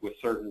forward with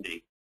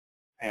certainty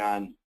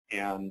and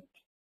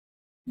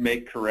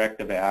make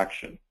corrective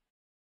action.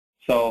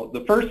 So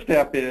the first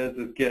step is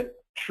get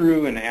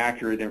true and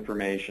accurate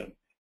information.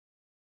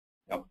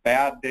 Now,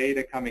 bad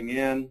data coming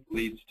in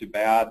leads to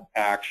bad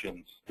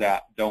actions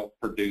that don't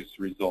produce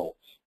results.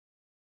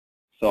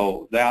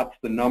 So that's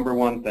the number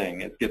one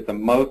thing, is get the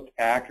most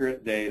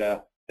accurate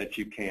data that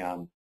you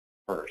can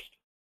first.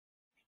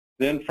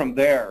 Then from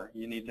there,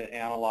 you need to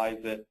analyze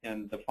it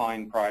and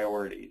define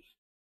priorities.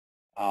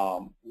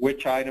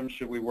 Which items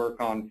should we work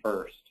on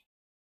first?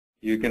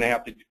 You're going to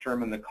have to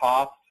determine the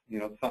cost.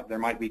 There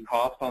might be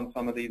cost on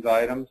some of these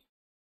items,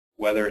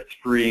 whether it's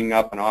freeing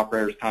up an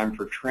operator's time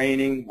for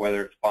training,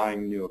 whether it's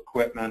buying new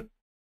equipment,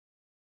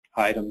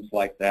 items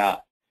like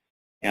that.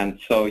 And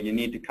so you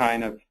need to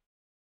kind of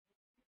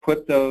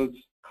put those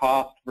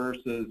cost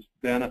versus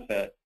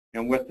benefit.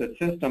 And with the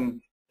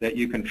system that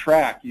you can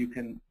track, you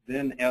can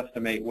then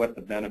estimate what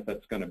the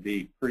benefit's going to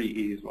be pretty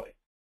easily.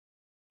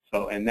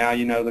 So, and now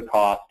you know the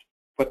cost,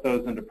 put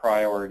those into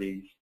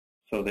priorities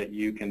so that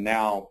you can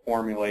now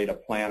formulate a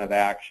plan of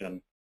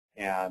action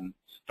and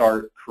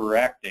start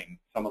correcting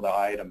some of the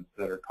items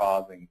that are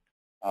causing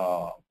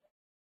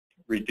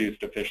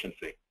reduced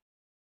efficiency.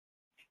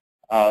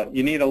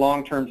 You need a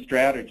long-term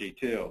strategy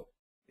too.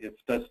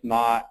 It's just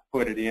not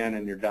put it in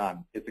and you're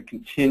done. It's a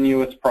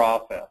continuous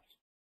process.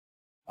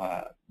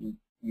 You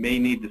may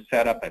need to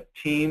set up a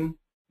team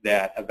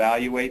that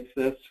evaluates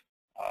this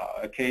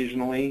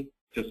occasionally,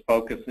 just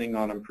focusing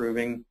on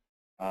improving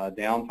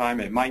downtime.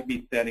 It might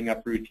be setting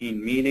up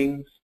routine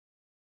meetings,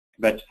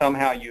 but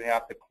somehow you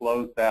have to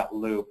close that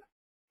loop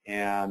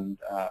and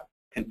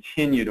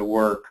continue to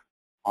work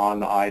on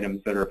the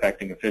items that are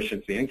affecting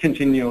efficiency and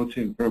continue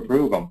to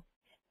improve them.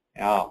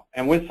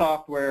 And with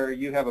software,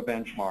 you have a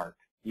benchmark.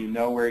 You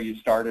know where you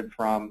started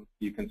from.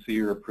 You can see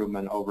your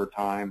improvement over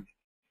time,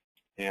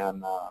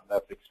 and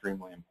that's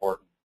extremely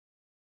important.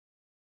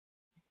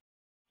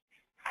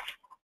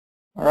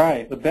 All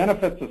right, the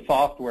benefits of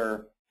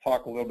software,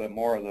 talk a little bit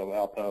more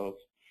about those.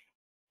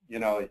 You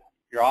know,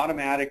 you're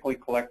automatically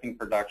collecting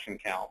production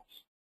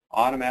counts,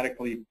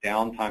 automatically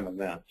downtime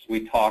events.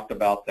 We talked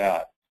about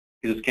that.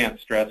 You just can't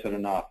stress it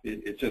enough.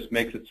 It just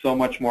makes it so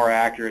much more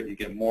accurate. You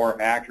get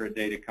more accurate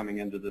data coming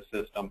into the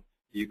system.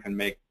 You can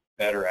make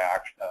better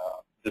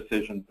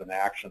decisions and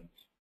actions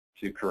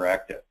to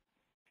correct it.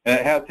 And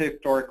it has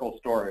historical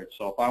storage.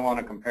 So if I want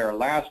to compare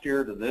last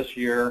year to this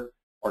year,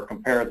 or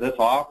compare this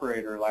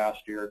operator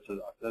last year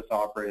to this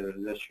operator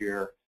this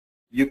year,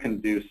 you can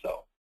do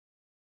so.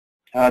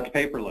 It's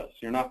paperless.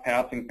 You're not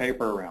passing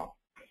paper around.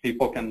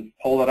 People can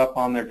pull it up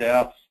on their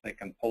desks. They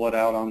can pull it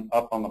out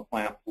up on the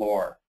plant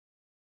floor.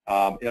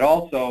 It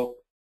also,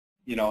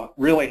 you know,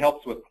 really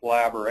helps with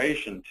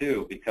collaboration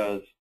too,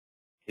 because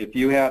if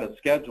you had a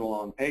schedule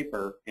on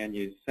paper and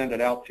you send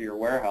it out to your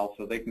warehouse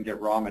so they can get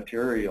raw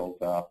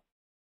materials up,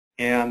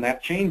 and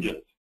that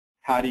changes,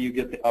 how do you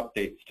get the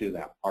updates to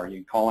them? Are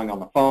you calling on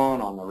the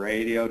phone, on the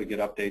radio to get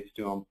updates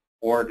to them,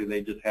 or do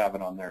they just have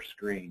it on their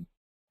screen?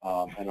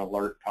 An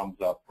alert comes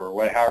up,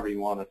 or however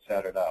you want to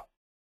set it up.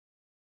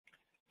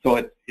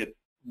 So it's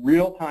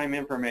real-time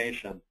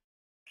information,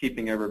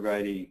 keeping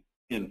everybody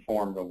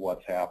informed of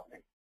what's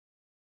happening.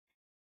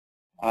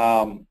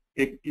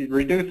 It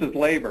reduces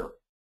labor.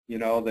 You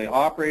know, the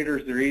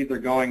operators are either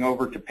going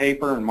over to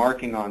paper and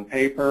marking on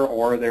paper,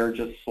 or they're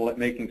just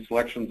making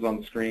selections on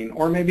the screen,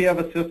 or maybe you have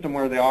a system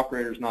where the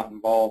operator's not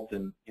involved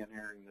in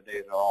entering the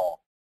data at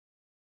all.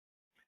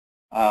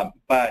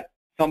 But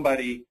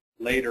somebody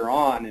later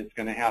on is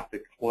going to have to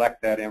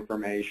collect that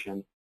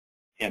information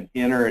and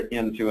enter it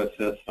into a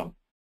system.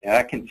 And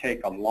that can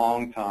take a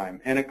long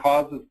time, and it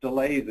causes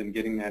delays in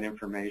getting that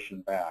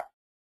information back.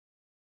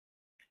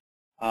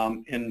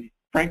 And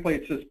frankly,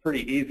 it's just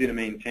pretty easy to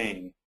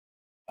maintain.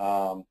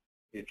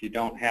 If you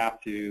don't have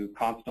to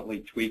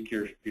constantly tweak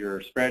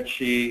your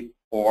spreadsheet,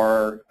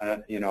 or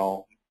you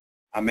know,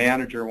 a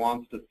manager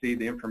wants to see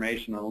the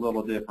information in a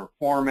little different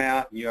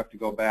format, and you have to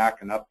go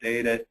back and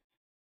update it.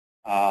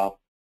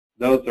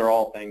 Those are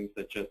all things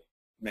that just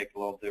make it a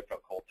little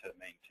difficult to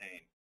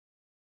maintain.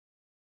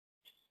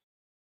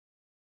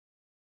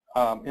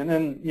 And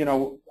then, you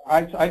know,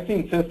 I've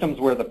seen systems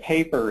where the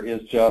paper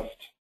is just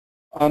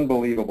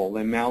unbelievable,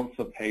 the amounts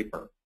of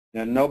paper.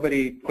 And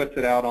nobody puts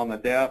it out on the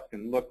desk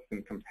and looks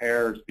and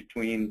compares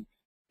between,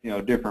 you know,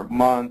 different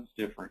months,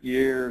 different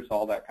years,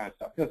 all that kind of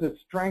stuff, because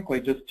it's frankly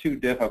just too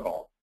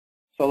difficult.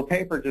 So the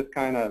paper just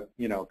kind of,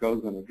 you know,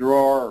 goes in a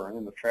drawer or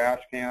in the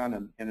trash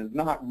can and is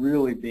not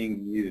really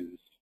being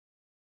used.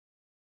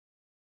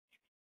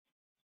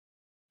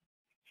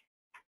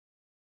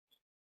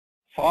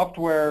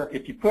 Software,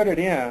 if you put it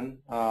in,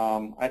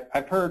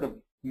 I've heard of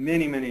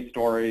many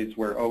stories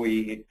where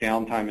OEE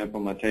downtime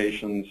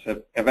implementations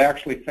have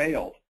actually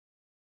failed.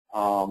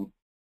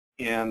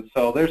 And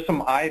so there's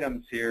some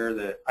items here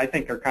that I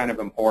think are kind of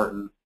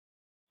important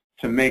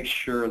to make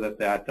sure that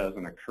that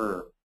doesn't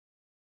occur.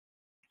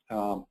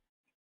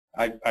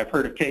 I've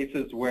heard of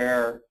cases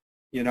where,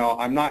 you know,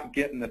 I'm not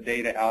getting the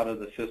data out of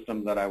the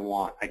system that I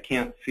want. I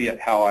can't see it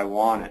how I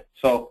want it.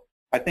 So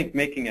I think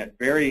making it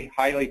very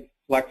highly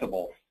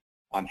flexible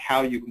on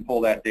how you can pull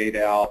that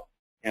data out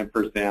and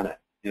present it.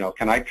 You know,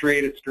 can I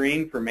create a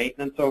screen for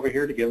maintenance over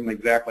here to give them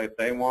exactly what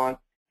they want?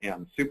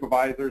 And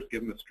supervisors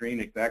give them a screen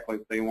exactly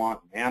what they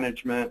want.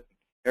 Management,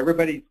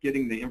 everybody's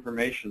getting the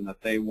information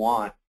that they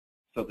want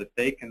so that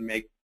they can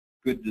make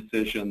good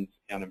decisions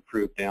and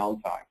improve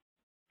downtime.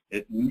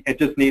 It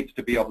just needs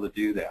to be able to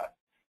do that.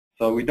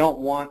 So we don't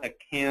want a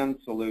canned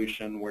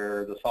solution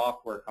where the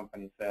software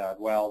company said,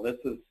 well, this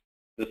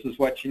is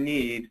what you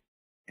need,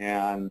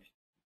 and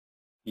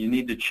you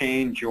need to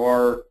change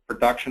your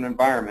production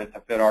environment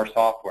to fit our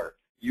software.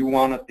 You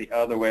want it the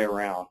other way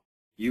around.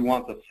 You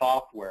want the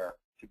software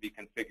to be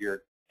configured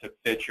to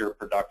fit your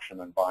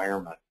production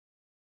environment.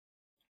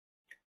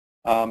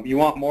 You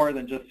want more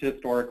than just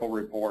historical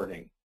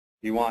reporting.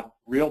 You want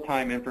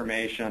real-time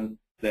information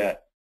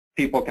that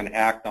people can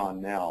act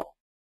on now.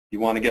 You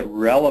want to get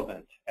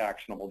relevant,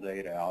 actionable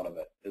data out of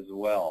it as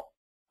well.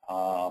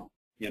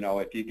 You know,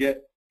 if you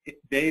get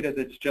data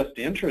that's just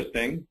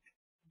interesting,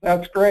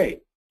 that's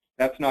great.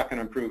 That's not going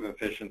to improve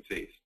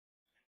efficiencies.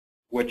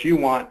 What you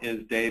want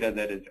is data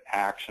that is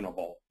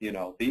actionable. You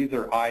know, these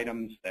are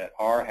items that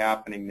are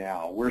happening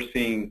now. We're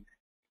seeing,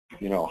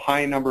 you know,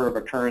 high number of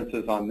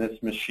occurrences on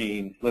this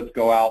machine. Let's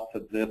go out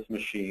to this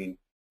machine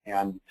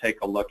and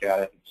take a look at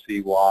it and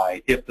see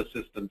why, if the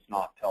system's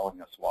not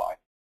telling us why.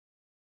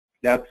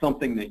 That's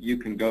something that you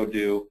can go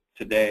do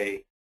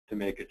today to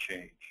make a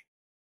change.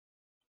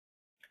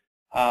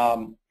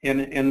 And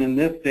in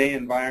this day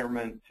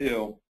environment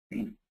too,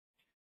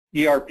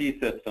 ERP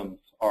systems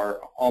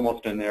are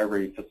almost in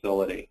every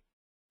facility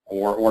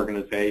or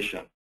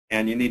organization,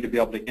 and you need to be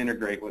able to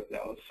integrate with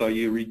those. So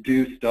you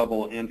reduce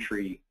double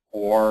entry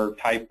or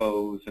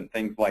typos and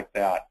things like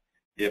that.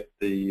 If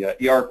the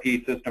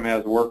ERP system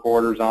has work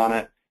orders on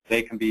it,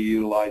 they can be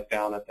utilized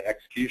down at the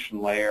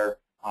execution layer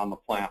on the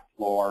plant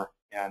floor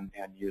and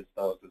use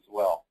those as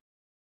well.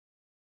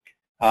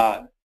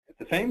 At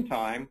the same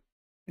time,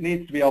 it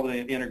needs to be able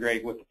to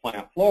integrate with the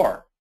plant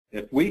floor.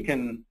 If we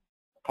can,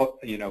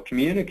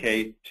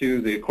 communicate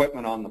to the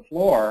equipment on the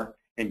floor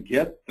and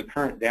get the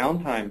current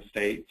downtime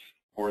states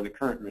or the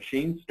current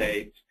machine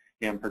states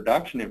and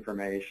production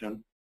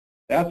information,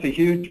 that's a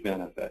huge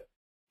benefit.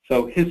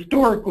 So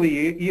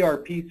historically,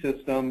 ERP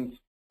systems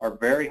are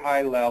very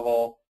high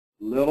level,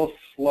 little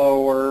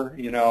slower,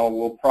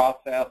 we'll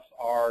process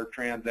our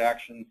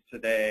transactions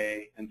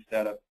today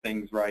instead of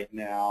things right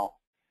now.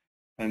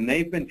 And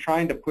they've been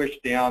trying to push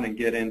down and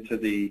get into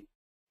the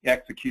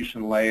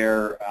execution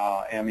layer,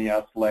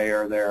 MES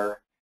layer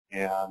there,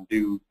 and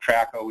do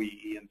track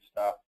OEE and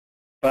stuff.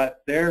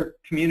 But their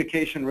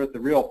communication with the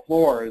real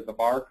floor is a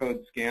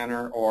barcode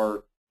scanner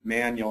or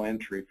manual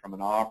entry from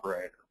an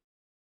operator.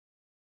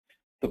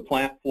 The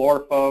plant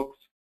floor folks,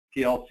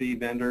 PLC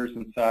vendors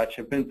and such,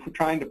 have been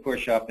trying to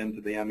push up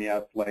into the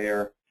MES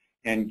layer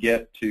and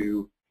get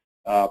to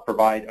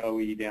provide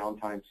OEE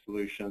downtime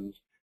solutions.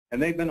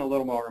 And they've been a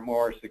little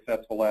more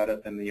successful at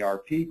it than the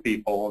ERP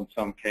people in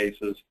some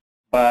cases,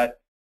 but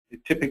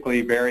it's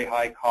typically very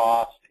high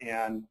cost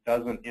and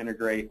doesn't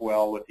integrate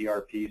well with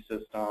ERP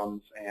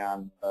systems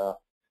and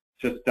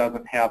just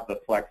doesn't have the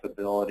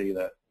flexibility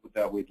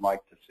that we'd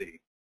like to see.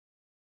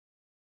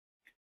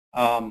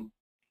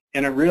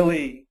 And it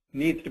really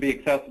needs to be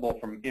accessible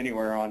from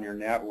anywhere on your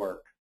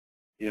network.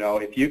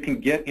 If you can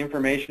get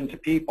information to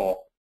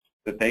people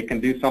that they can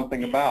do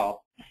something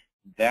about,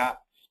 that's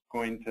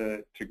going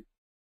to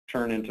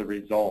turn into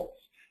results.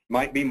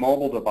 Might be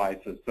mobile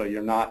devices, so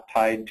you're not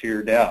tied to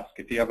your desk.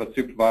 If you have a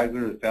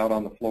supervisor that's out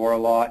on the floor a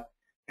lot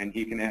and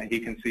he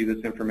can see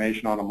this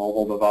information on a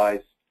mobile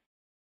device,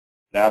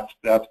 that's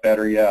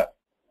better yet.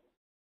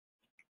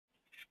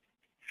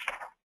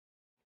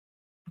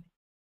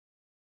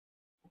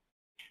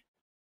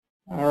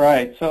 All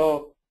right,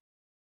 so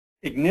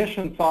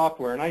Ignition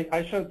software, and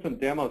I showed some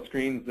demo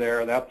screens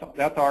there.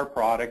 That's our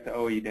product, the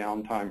OEE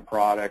Downtime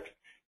product,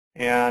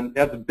 and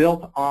that's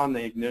built on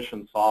the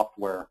Ignition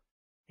software.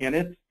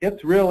 And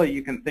it's really,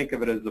 you can think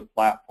of it as a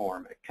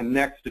platform. It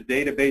connects to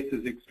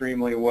databases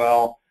extremely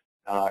well,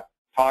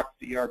 talks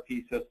to ERP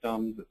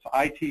systems.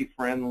 It's IT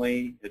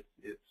friendly.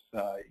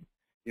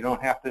 You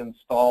don't have to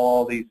install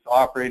all these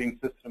operating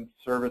system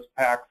service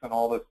packs and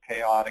all this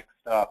chaotic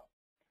stuff.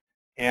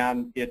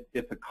 And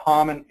it's a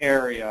common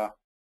area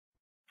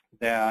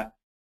that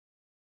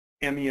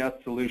MES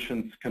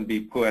solutions can be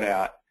put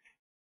at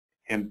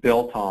and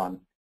built on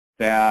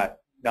that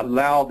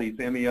allow these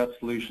MES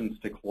solutions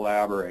to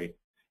collaborate.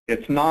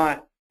 It's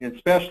not,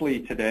 especially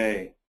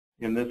today,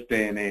 in this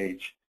day and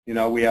age,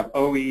 we have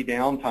OEE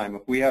downtime.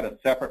 If we had a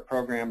separate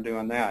program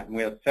doing that, and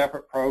we have a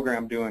separate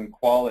program doing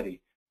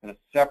quality, and a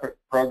separate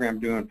program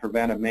doing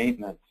preventive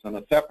maintenance, and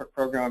a separate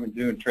program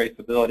doing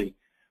traceability,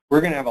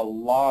 we're going to have a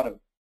lot of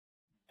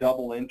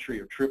double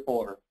entry or triple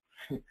or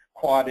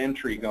quad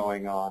entry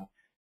going on.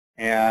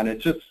 And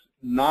it's just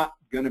not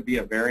going to be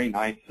a very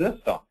nice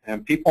system.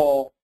 And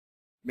people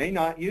may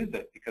not use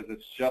it because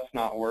it's just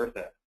not worth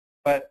it.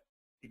 But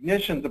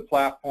Ignition's a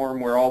platform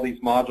where all these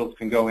modules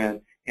can go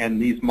in,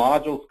 and these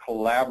modules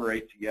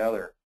collaborate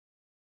together.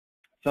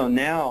 So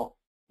now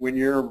when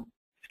you're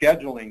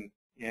scheduling,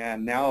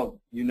 and now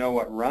you know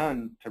what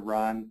run to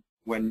run,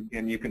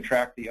 and you can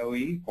track the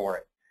OEE for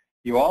it.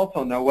 You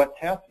also know what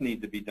tests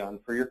need to be done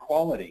for your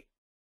quality.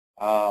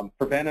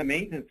 Preventive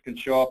maintenance can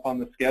show up on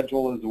the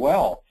schedule as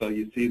well. So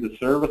you see the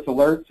service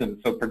alerts,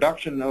 and so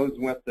production knows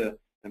what the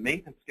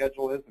maintenance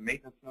schedule is, and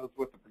maintenance knows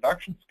what the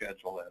production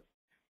schedule is.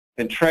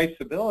 And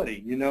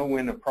traceability, you know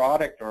when a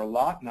product or a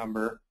lot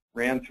number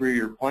ran through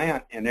your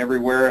plant and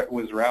everywhere it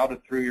was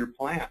routed through your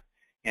plant.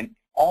 And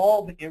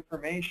all the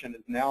information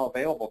is now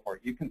available for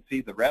it. You can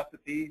see the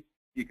recipes,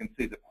 you can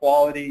see the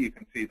quality, you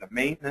can see the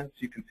maintenance,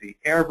 you can see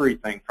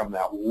everything from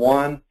that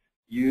one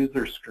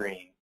user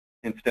screen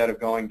instead of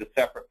going to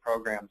separate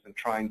programs and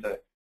trying to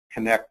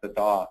connect the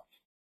dots.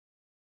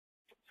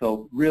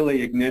 So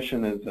really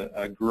Ignition is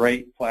a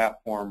great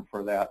platform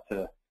for that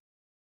to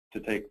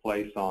take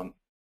place on.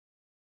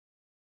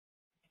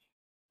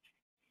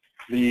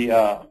 The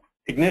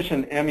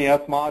Ignition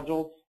MES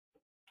modules,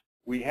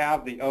 we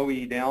have the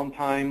OEE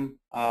Downtime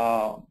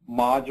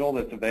module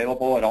that's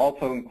available. It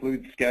also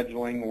includes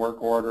scheduling,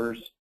 work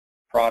orders,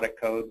 product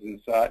codes, and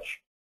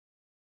such.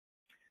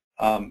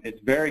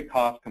 It's very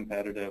cost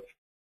competitive.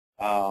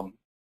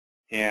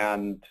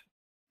 And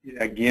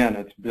again,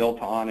 it's built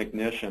on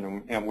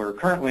Ignition, and we're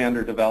currently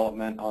under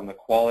development on the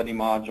quality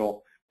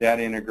module.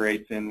 That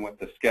integrates in with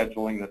the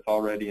scheduling that's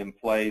already in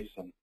place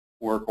and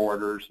work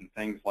orders and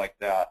things like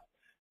that.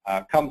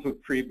 Comes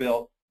with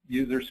pre-built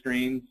user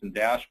screens and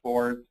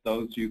dashboards.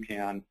 Those you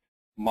can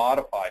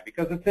modify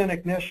because it's in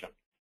Ignition.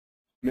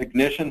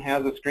 Ignition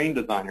has a screen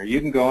designer.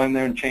 You can go in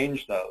there and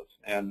change those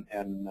and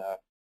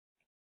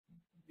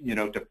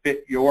to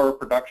fit your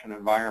production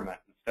environment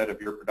instead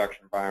of your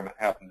production environment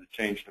having to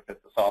change to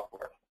fit the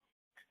software.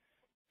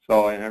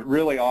 So, and it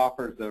really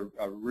offers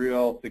a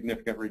real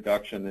significant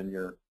reduction in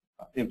your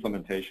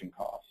implementation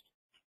cost.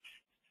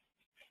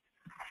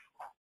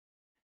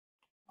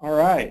 All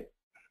right.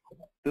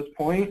 At this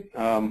point,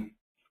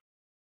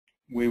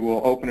 we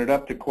will open it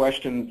up to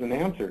questions and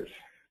answers.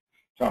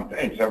 Tom,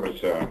 thanks. That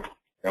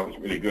was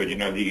really good. You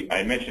know,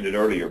 I mentioned it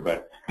earlier,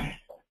 but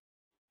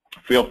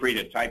feel free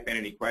to type in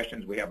any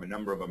questions. We have a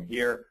number of them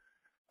here,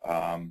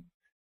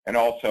 and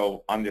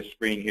also on this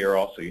screen here.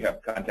 Also, you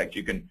have contact.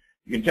 You can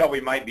tell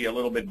we might be a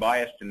little bit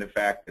biased in the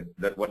fact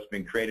that what's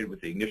been created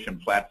with the Ignition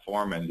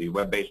platform and the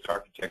web-based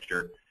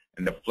architecture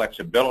and the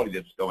flexibility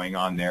that's going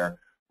on there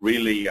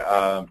really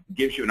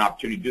gives you an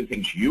opportunity to do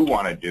things you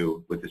want to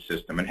do with the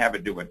system and have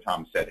it do what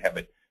Tom said, have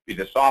it be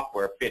the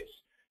software fits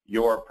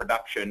your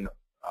production,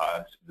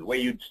 the way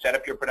you set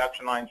up your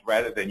production lines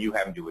rather than you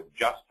having to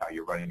adjust how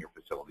you're running your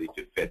facility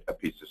to fit a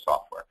piece of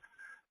software.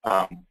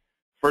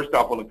 First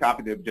off, will a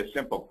copy of just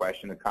simple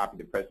question, a copy of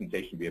the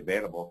presentation be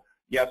available?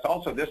 Yes,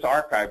 also this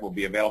archive will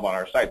be available on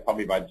our site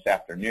probably by this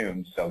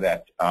afternoon so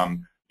that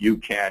you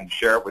can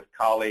share it with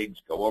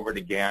colleagues, go over it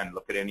again,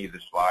 look at any of the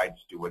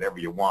slides, do whatever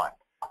you want.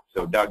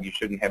 So Doug, you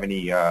shouldn't have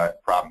any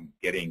problem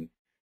getting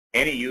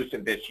any use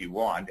of this you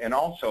want. And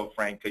also,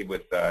 frankly,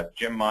 with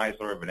Jim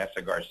Meisler,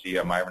 Vanessa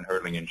Garcia, Myron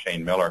Herdling, and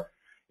Shane Miller,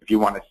 if you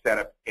want to set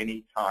up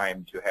any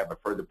time to have a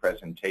further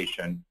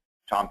presentation,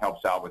 Tom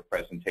helps out with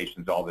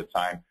presentations all the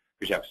time.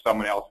 If you have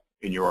someone else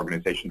in your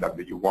organization, Doug,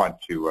 that you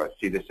want to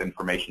see this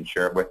information,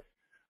 share it with,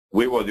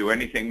 we will do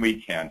anything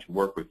we can to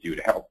work with you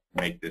to help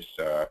make this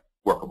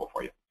workable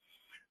for you.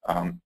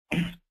 A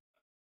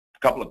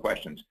couple of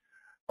questions.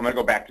 I'm going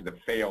to go back to the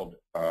failed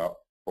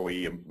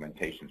OEE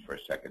implementations for a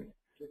second.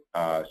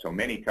 So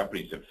many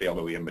companies have failed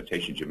OEE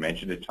implementations. You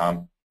mentioned it,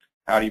 Tom.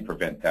 How do you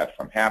prevent that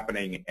from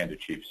happening and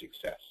achieve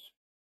success?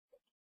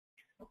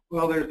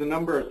 Well, there's a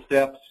number of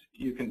steps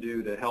you can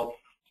do to help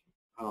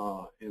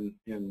in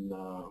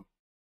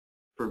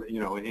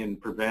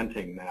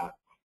preventing that.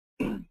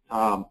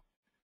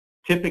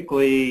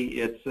 Typically,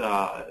 it's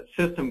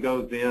system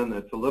goes in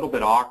that's a little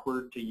bit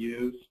awkward to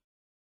use.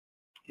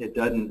 It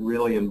doesn't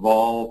really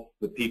involve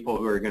the people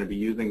who are going to be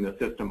using the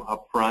system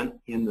up front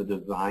in the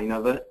design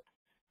of it.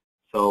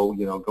 So,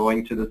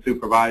 going to the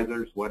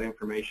supervisors, what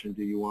information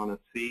do you want to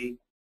see?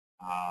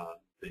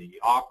 The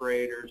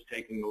operators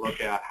taking a look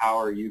at how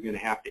are you going to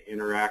have to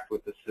interact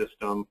with the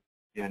system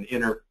and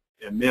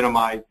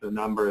minimize the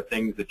number of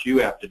things that you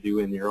have to do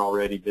in your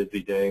already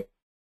busy day.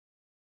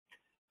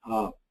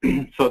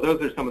 So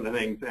those are some of the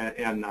things.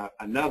 And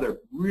another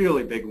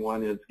really big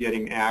one is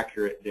getting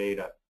accurate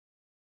data.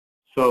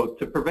 So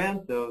to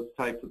prevent those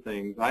types of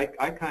things, I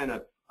kind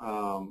of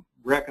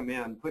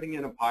recommend putting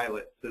in a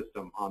pilot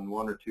system on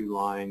 1 or 2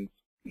 lines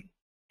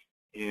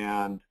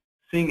and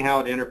seeing how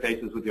it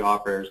interfaces with the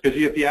operators. Because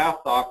if you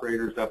ask the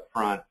operators up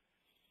front,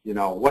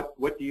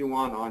 what do you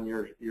want on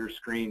your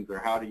screens, or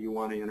how do you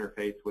want to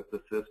interface with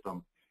the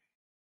system?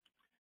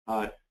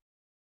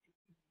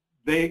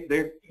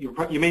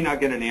 You may not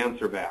get an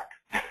answer back.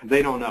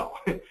 They don't know.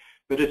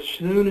 But as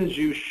soon as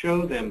you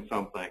show them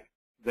something,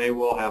 they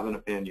will have an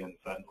opinion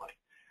suddenly.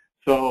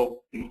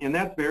 So, and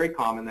that's very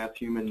common. That's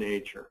human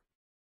nature.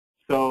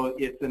 So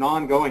it's an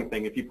ongoing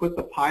thing. If you put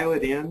the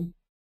pilot in,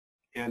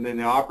 and then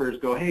the operators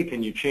go, hey,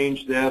 can you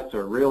change this?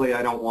 Or really,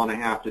 I don't want to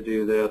have to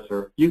do this.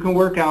 Or you can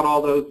work out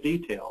all those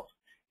details.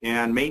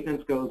 And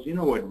maintenance goes,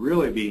 what would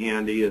really be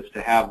handy is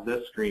to have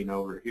this screen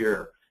over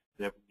here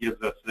that gives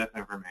us this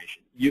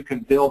information. You can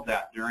build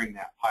that during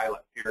that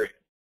pilot period.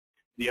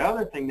 The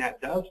other thing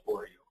that does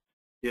for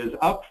you is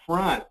up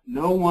front,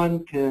 no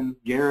one can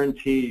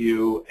guarantee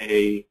you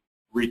a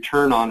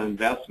return on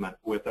investment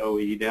with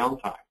OEE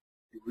downtime.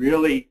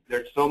 Really,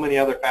 there's so many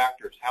other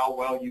factors. How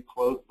well you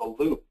close the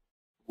loop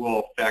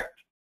will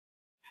affect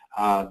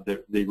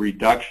the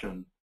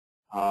reduction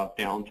of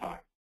downtime.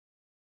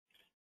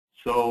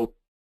 So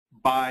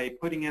by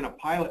putting in a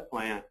pilot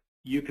plant,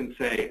 you can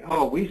say,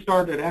 oh, we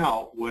started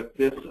out with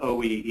this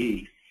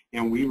OEE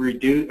and we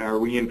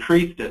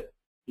increased it,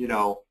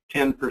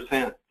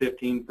 10%,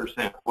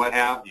 15%, what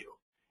have you.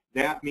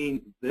 That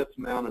means this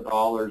amount of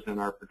dollars in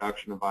our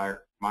production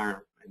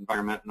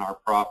environment and our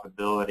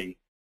profitability.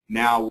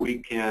 Now we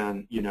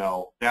can,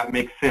 that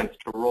makes sense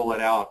to roll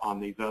it out on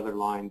these other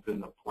lines in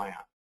the plant.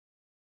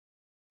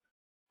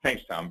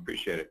 Thanks, Tom.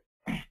 Appreciate it.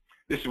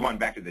 This is one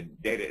back to the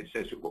data. It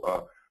says,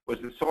 was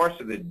the source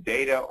of the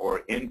data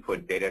or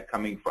input data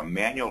coming from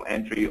manual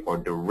entry or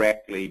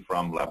directly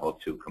from level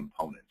 2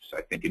 components?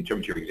 I think in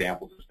terms of your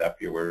examples and stuff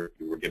you were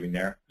giving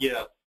there.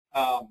 Yes.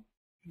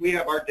 We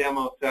have our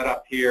demo set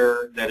up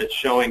here that is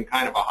showing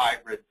kind of a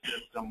hybrid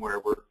system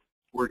where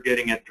we're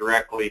getting it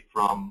directly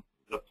from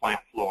the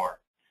plant floor.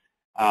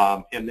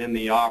 And then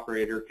the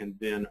operator can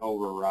then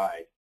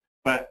override.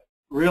 But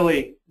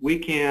really, we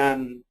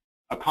can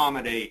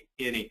accommodate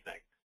anything.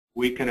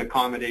 We can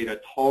accommodate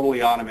a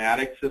totally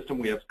automatic system.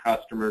 We have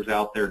customers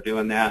out there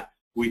doing that.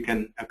 We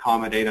can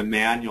accommodate a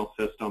manual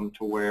system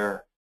to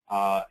where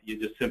you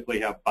just simply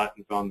have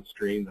buttons on the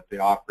screen that the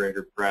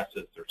operator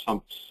presses, or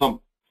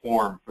some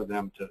form for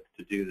them to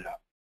do that.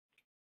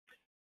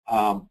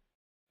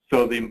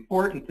 So the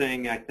important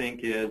thing, I think,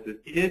 is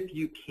if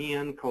you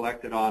can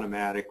collect it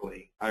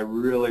automatically, I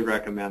really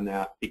recommend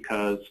that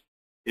because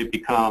it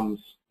becomes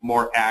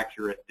more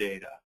accurate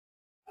data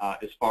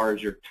as far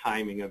as your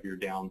timing of your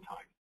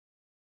downtime.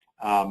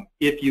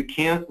 If you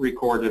can't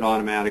record it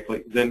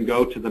automatically, then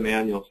go to the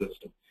manual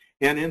system.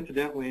 And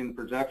incidentally, in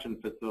production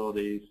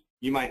facilities,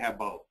 you might have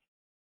both.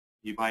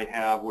 You might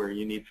have where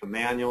you need some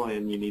manual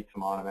and you need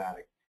some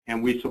automatic.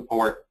 And we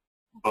support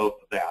both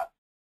of that.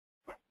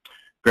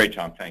 Great,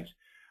 Tom, thanks.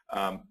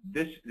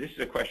 This is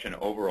a question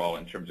overall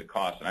in terms of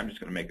cost, and I'm just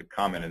going to make a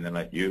comment and then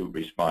let you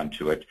respond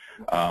to it.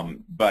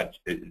 But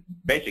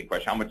basic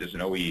question, how much does an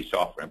OEE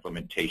software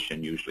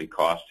implementation usually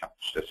cost? How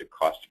much does it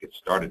cost to get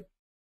started?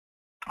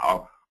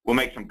 We'll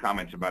make some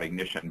comments about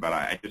Ignition, but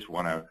I just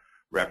want to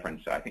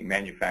reference, I think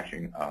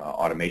Manufacturing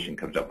Automation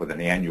comes up with an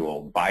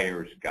annual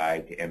buyer's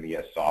guide to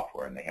MES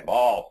software, and they have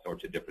all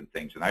sorts of different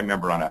things. And I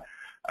remember on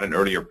an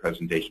earlier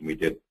presentation we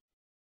did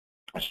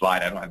a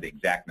slide, I don't have the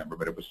exact number,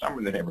 but it was somewhere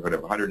in the neighborhood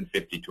of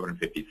 150,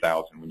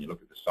 250,000 when you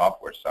look at the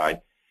software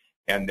side.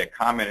 And the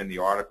comment in the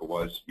article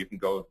was you can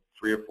go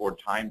 3 or 4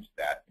 times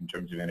that in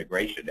terms of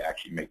integration to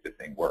actually make the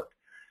thing work.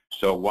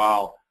 So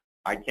while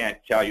I can't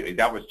tell you,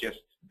 that was just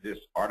this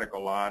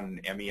article on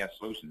MES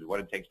solutions, what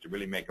it takes to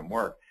really make them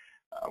work.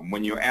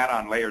 When you add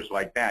on layers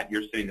like that,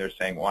 you're sitting there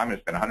saying, well, I'm going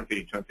to spend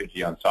 150,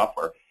 250 on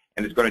software,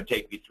 and it's going to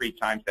take me 3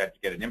 times that to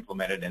get it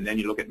implemented, and then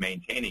you look at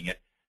maintaining it.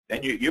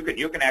 Then you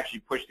can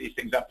actually push these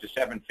things up to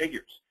 7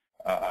 figures.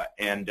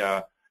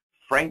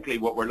 Frankly,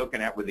 what we're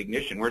looking at with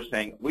Ignition, we're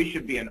saying we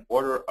should be an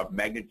order of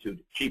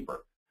magnitude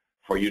cheaper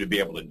for you to be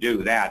able to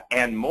do that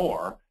and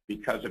more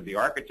because of the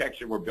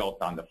architecture we're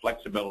built on, the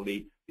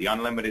flexibility, the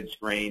unlimited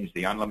screens,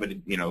 the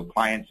unlimited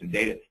clients and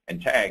data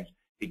and tags.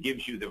 It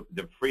gives you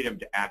the freedom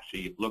to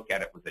actually look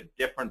at it with a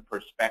different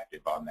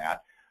perspective on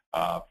that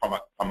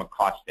from a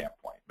cost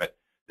standpoint. But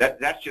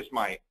that's just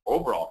my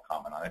overall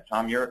comment on it.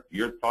 Tom,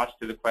 your thoughts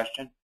to the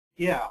question?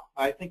 Yeah,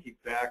 I think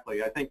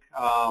exactly. I think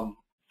some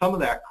of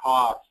that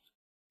cost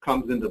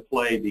comes into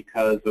play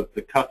because of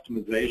the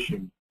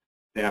customization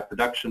that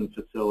production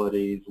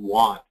facilities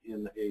want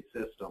in a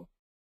system.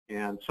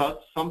 And so,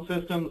 some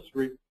systems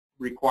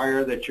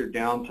require that you're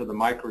down to the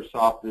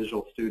Microsoft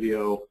Visual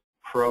Studio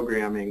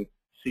programming,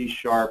 C#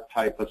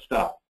 type of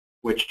stuff,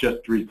 which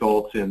just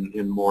results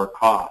in more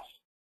cost.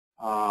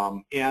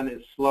 And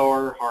it's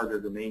slower,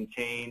 harder to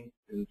maintain,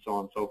 and so on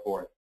and so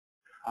forth.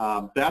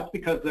 That's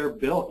because they're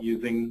built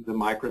using the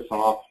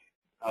Microsoft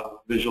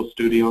Visual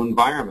Studio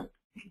environment.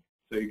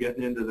 So you're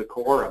getting into the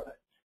core of it.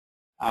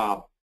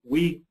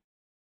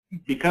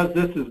 Because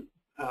this is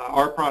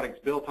our product's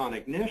built on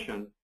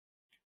Ignition,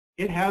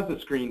 it has a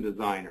screen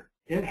designer.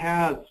 It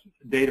has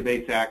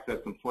database access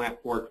and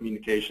plant floor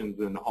communications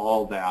and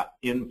all that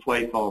in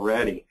place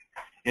already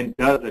and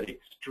does it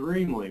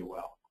extremely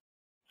well.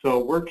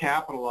 So we're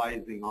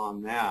capitalizing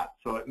on that.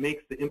 So it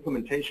makes the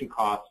implementation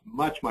costs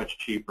much, much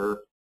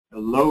cheaper, a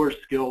lower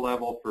skill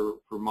level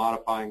for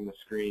modifying the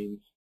screens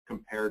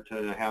compared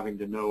to having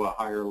to know a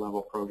higher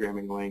level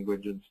programming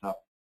language and stuff.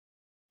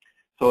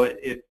 So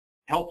it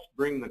helps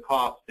bring the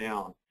cost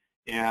down.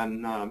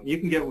 And you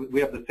can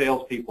we have the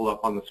salespeople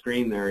up on the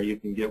screen there. You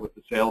can get with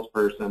the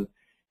salesperson,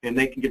 and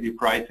they can give you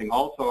pricing.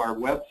 Also, our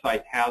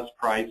website has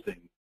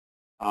pricing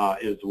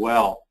as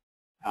well.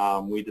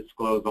 We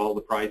disclose all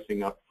the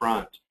pricing up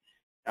front.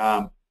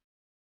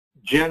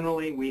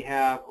 Generally, we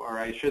have, or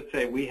I should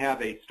say, we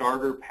have a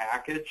starter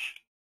package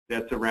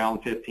that's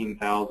around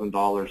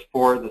 $15,000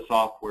 for the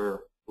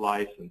software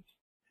license.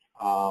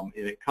 And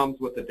it comes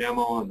with a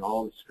demo and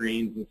all the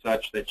screens and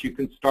such that you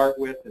can start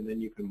with, and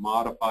then you can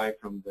modify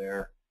from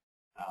there.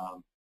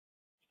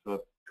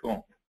 So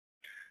cool.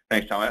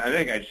 Thanks, Tom. I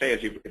think I'd say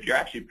is if you're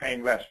actually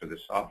paying less for the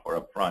software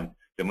up front,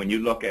 then when you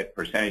look at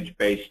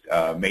percentage-based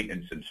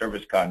maintenance and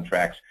service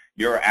contracts,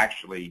 you're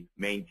actually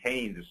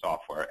maintaining the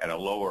software at a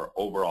lower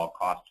overall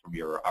cost from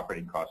your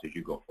operating costs as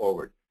you go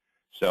forward.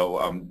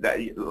 So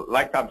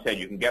like Tom said,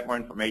 you can get more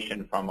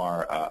information from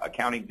our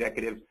account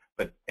executives,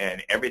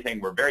 and everything,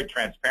 we're very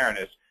transparent.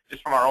 Is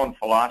just from our own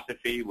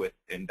philosophy with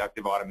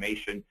inductive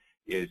automation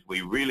is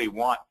we really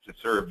want to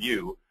serve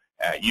you,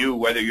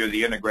 whether you're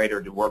the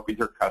integrator to work with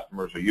your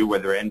customers, or you,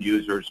 whether end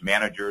users,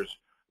 managers,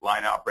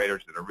 line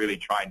operators that are really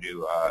trying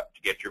to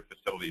get your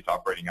facilities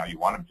operating how you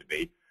want them to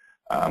be.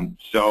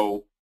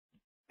 So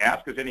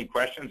ask us any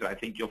questions, and I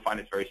think you'll find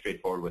it's very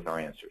straightforward with our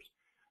answers.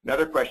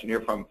 Another question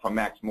here from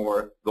Max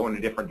Moore, going in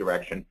a different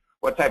direction.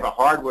 What type of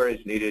hardware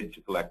is needed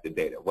to collect the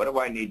data? What do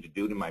I need to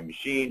do to my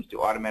machines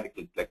to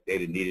automatically collect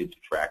data needed to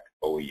track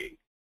OEE?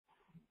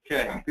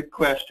 Okay, good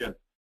question.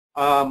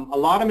 A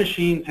lot of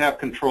machines have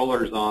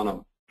controllers on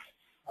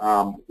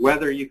them.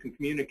 Whether you can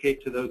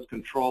communicate to those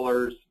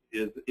controllers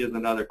is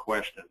another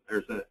question.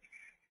 There's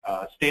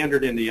a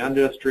standard in the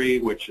industry,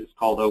 which is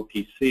called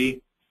OPC,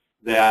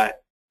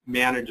 that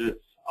manages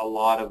a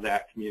lot of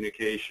that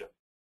communication.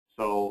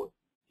 So,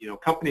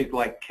 companies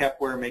like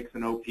Kepware makes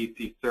an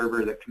OPC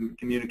server that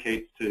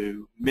communicates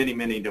to many,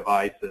 many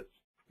devices.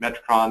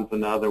 Metron's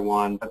another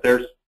one, but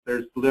there's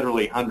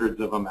literally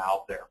hundreds of them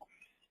out there.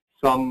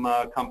 Some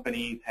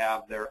companies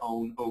have their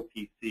own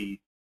OPC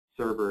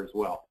server as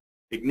well.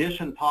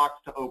 Ignition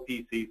talks to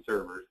OPC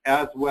servers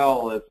as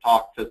well as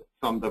talk to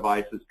some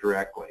devices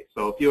directly.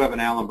 So if you have an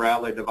Allen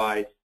Bradley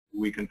device,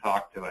 we can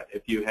talk to it.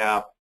 If you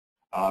have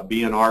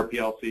B&R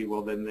PLC,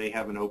 well then they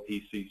have an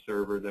OPC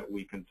server that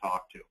we can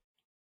talk to.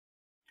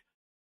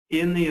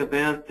 In the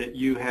event that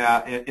you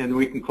have, and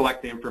we can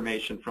collect the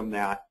information from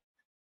that,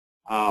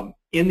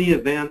 in the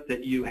event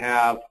that you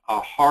have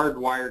a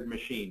hardwired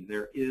machine,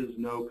 there is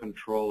no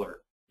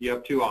controller. You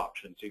have two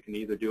options. You can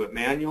either do it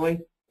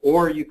manually,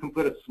 or you can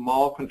put a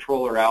small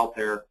controller out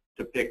there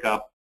to pick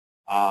up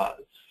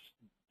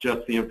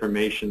just the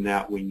information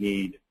that we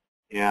need,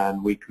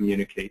 and we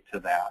communicate to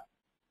that.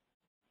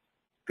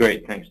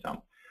 Great, thanks,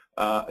 Tom.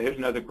 Here's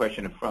another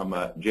question from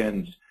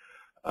Jens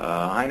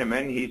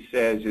Heinemann. He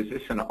says, is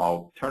this an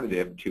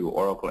alternative to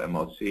Oracle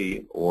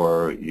MOC,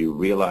 or you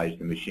realize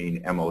the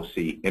machine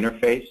MOC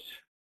interface?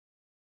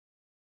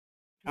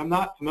 I'm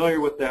not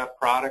familiar with that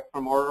product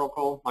from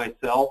Oracle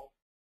myself.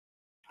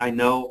 I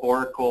know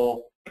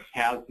Oracle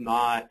has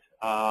not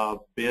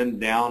been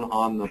down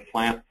on the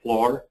plant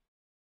floor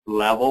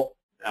level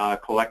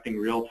collecting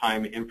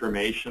real-time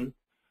information.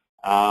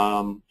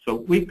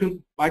 So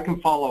I can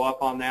follow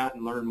up on that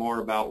and learn more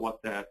about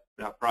what that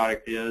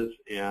product is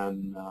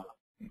and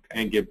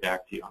get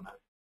back to you on that.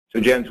 So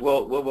Jens,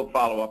 we'll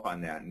follow up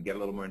on that and get a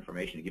little more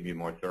information to give you a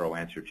more thorough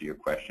answer to your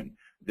question.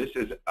 This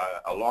is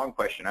a long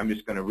question. I'm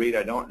just going to read.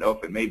 I don't know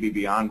if it may be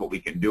beyond what we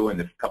can do in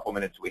the couple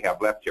minutes we have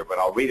left here, but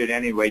I'll read it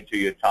anyway to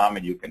you, Tom,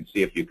 and you can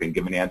see if you can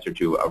give an answer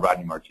to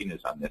Rodney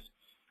Martinez on this.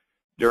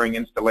 During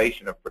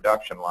installation of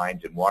production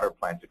lines in water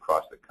plants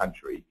across the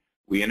country,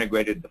 we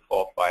integrated the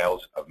fault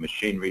files of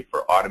machinery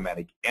for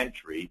automatic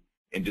entry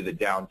into the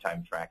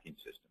downtime tracking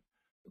system.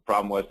 The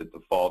problem was that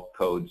the fault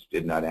codes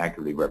did not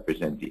accurately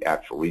represent the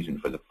actual reason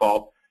for the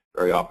fault.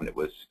 Very often it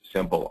was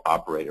simple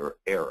operator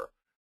error.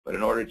 But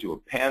in order to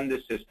append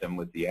the system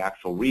with the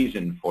actual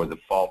reason for the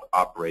fault,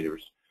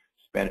 operators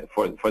spent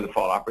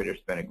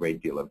a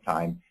great deal of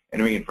time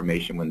entering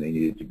information when they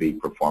needed to be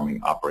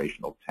performing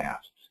operational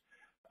tasks.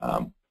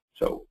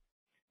 So,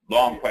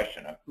 long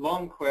question.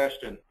 Long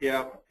question,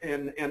 yeah,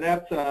 and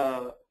that's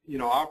you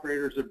know,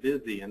 operators are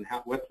busy, and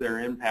what's their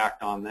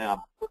impact on them?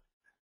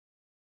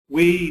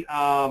 We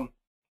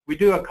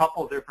do a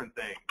couple different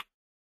things.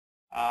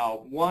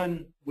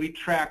 One, we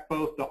track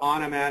both the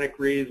automatic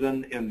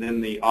reason and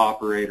then the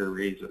operator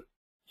reason.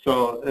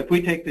 So if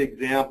we take the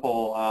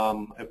example,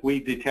 if we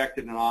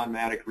detected an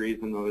automatic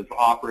reason that was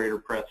operator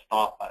press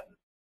stop button,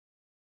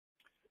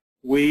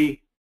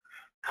 we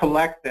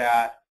collect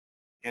that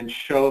and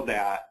show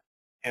that,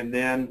 and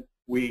then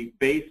we,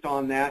 based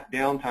on that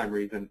downtime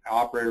reason,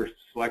 operator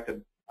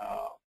selected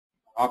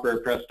operator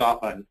press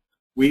stop button,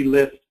 we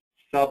list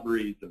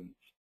sub-reasons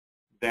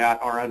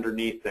that are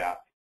underneath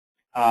that.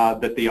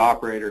 That the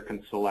operator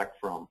can select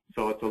from.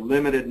 So it's a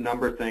limited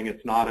number thing.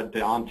 It's not a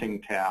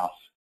daunting task.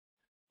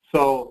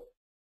 So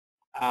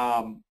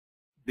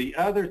the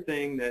other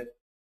thing that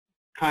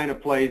kind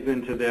of plays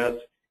into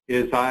this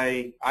is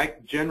I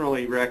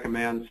generally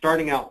recommend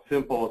starting out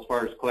simple as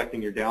far as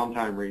collecting your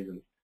downtime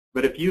reasons.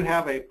 But if you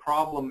have a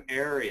problem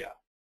area,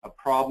 a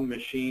problem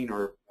machine,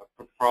 or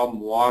a problem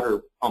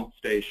water pump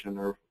station,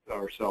 or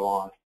so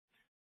on,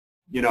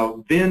 you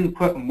know, then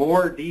put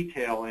more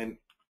detail in,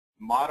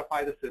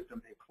 modify the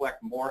system, and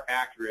collect more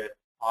accurate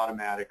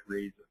automatic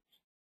reasons.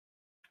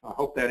 I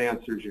hope that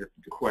answers your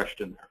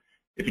question there.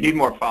 If you need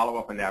more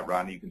follow-up on that,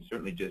 Rodney, you can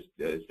certainly just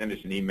send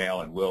us an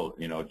email, and we'll,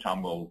 you know,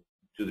 Tom will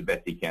do the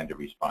best he can to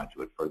respond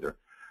to it further.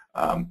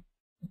 As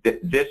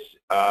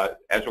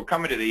we're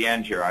coming to the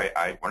end here,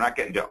 we're not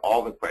getting to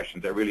all the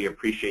questions. I really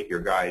appreciate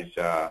your guys'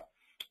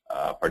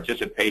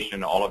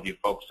 participation, all of you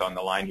folks on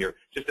the line here.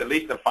 Just at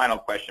least a final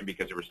question,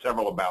 because there were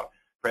several about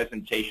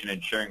presentation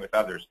and sharing with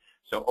others.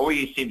 So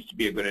OEE seems to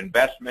be a good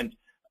investment.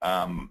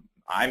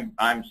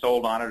 I'm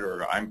sold on it,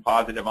 or I'm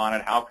positive on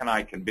it. How can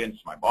I convince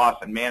my boss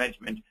and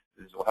management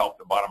this will help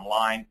the bottom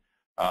line?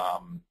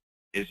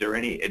 Is there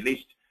any, at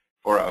least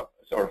for a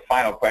sort of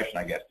final question,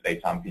 I guess, today,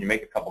 Tom, can you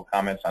make a couple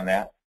comments on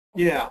that?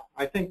 Yeah,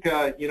 I think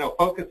you know,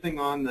 focusing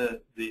on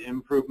the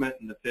improvement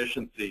and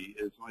efficiency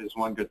is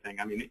one good thing.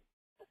 I mean,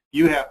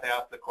 you have to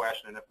ask the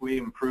question, if we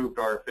improved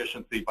our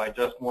efficiency by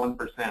just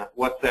 1%,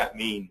 what's that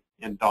mean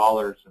in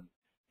dollars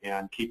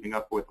and keeping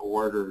up with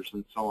orders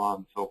and so on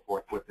and so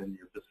forth within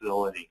your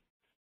facility?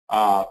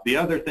 The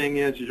other thing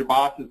is your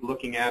boss is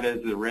looking at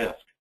it as a risk.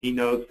 He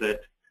knows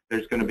that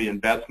there's going to be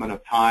investment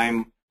of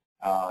time,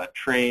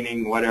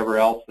 training, whatever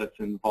else that's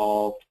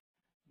involved,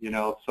 you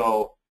know,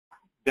 so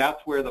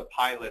that's where the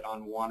pilot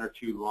on 1 or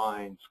 2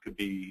 lines could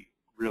be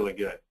really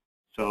good.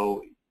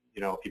 So,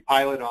 you know, if you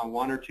pilot on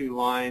 1 or 2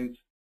 lines,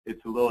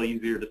 it's a little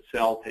easier to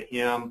sell to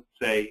him,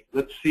 say,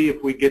 let's see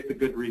if we get the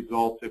good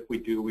results. If we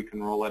do, we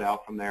can roll it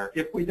out from there.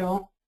 If we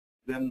don't,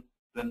 then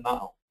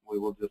no. We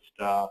will just,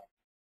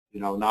 you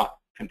know, not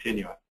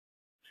continue it.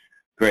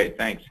 Great,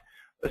 thanks.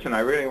 Listen,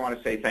 I really want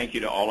to say thank you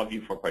to all of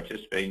you for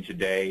participating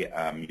today.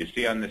 You can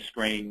see on the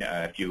screen,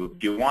 if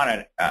you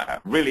want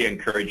to really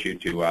encourage you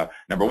to,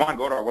 number one,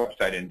 go to our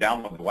website and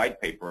download the white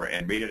paper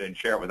and read it and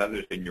share it with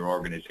others in your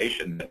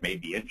organization that may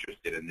be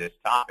interested in this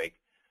topic.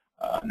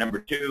 Number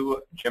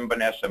two, Jim,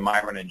 Vanessa,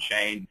 Myron, and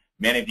Shane,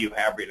 many of you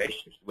have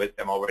relationships with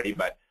them already,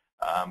 but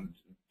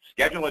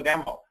schedule a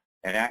demo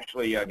and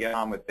actually get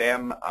on with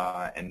them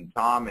and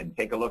Tom and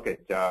take a look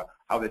at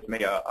how this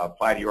may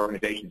apply to your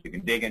organization, so you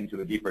can dig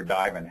into a deeper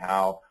dive on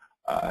how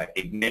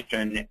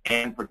ignition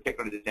and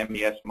particularly this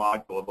MES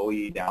module of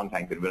OEE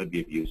downtime could really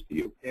be of use to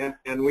you.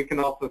 And we can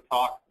also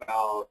talk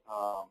about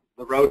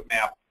the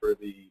roadmap for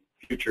the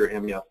future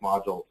MES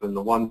modules and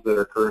the ones that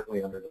are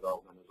currently under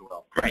development as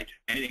well. Great.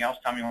 Anything else,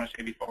 Tom, you want to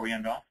say before we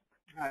end off?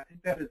 I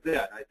think that is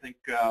it. I think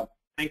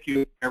thank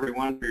you,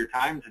 everyone, for your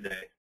time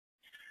today.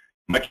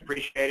 Much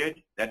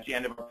appreciated. That's the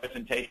end of our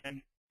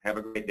presentation. Have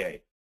a great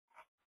day.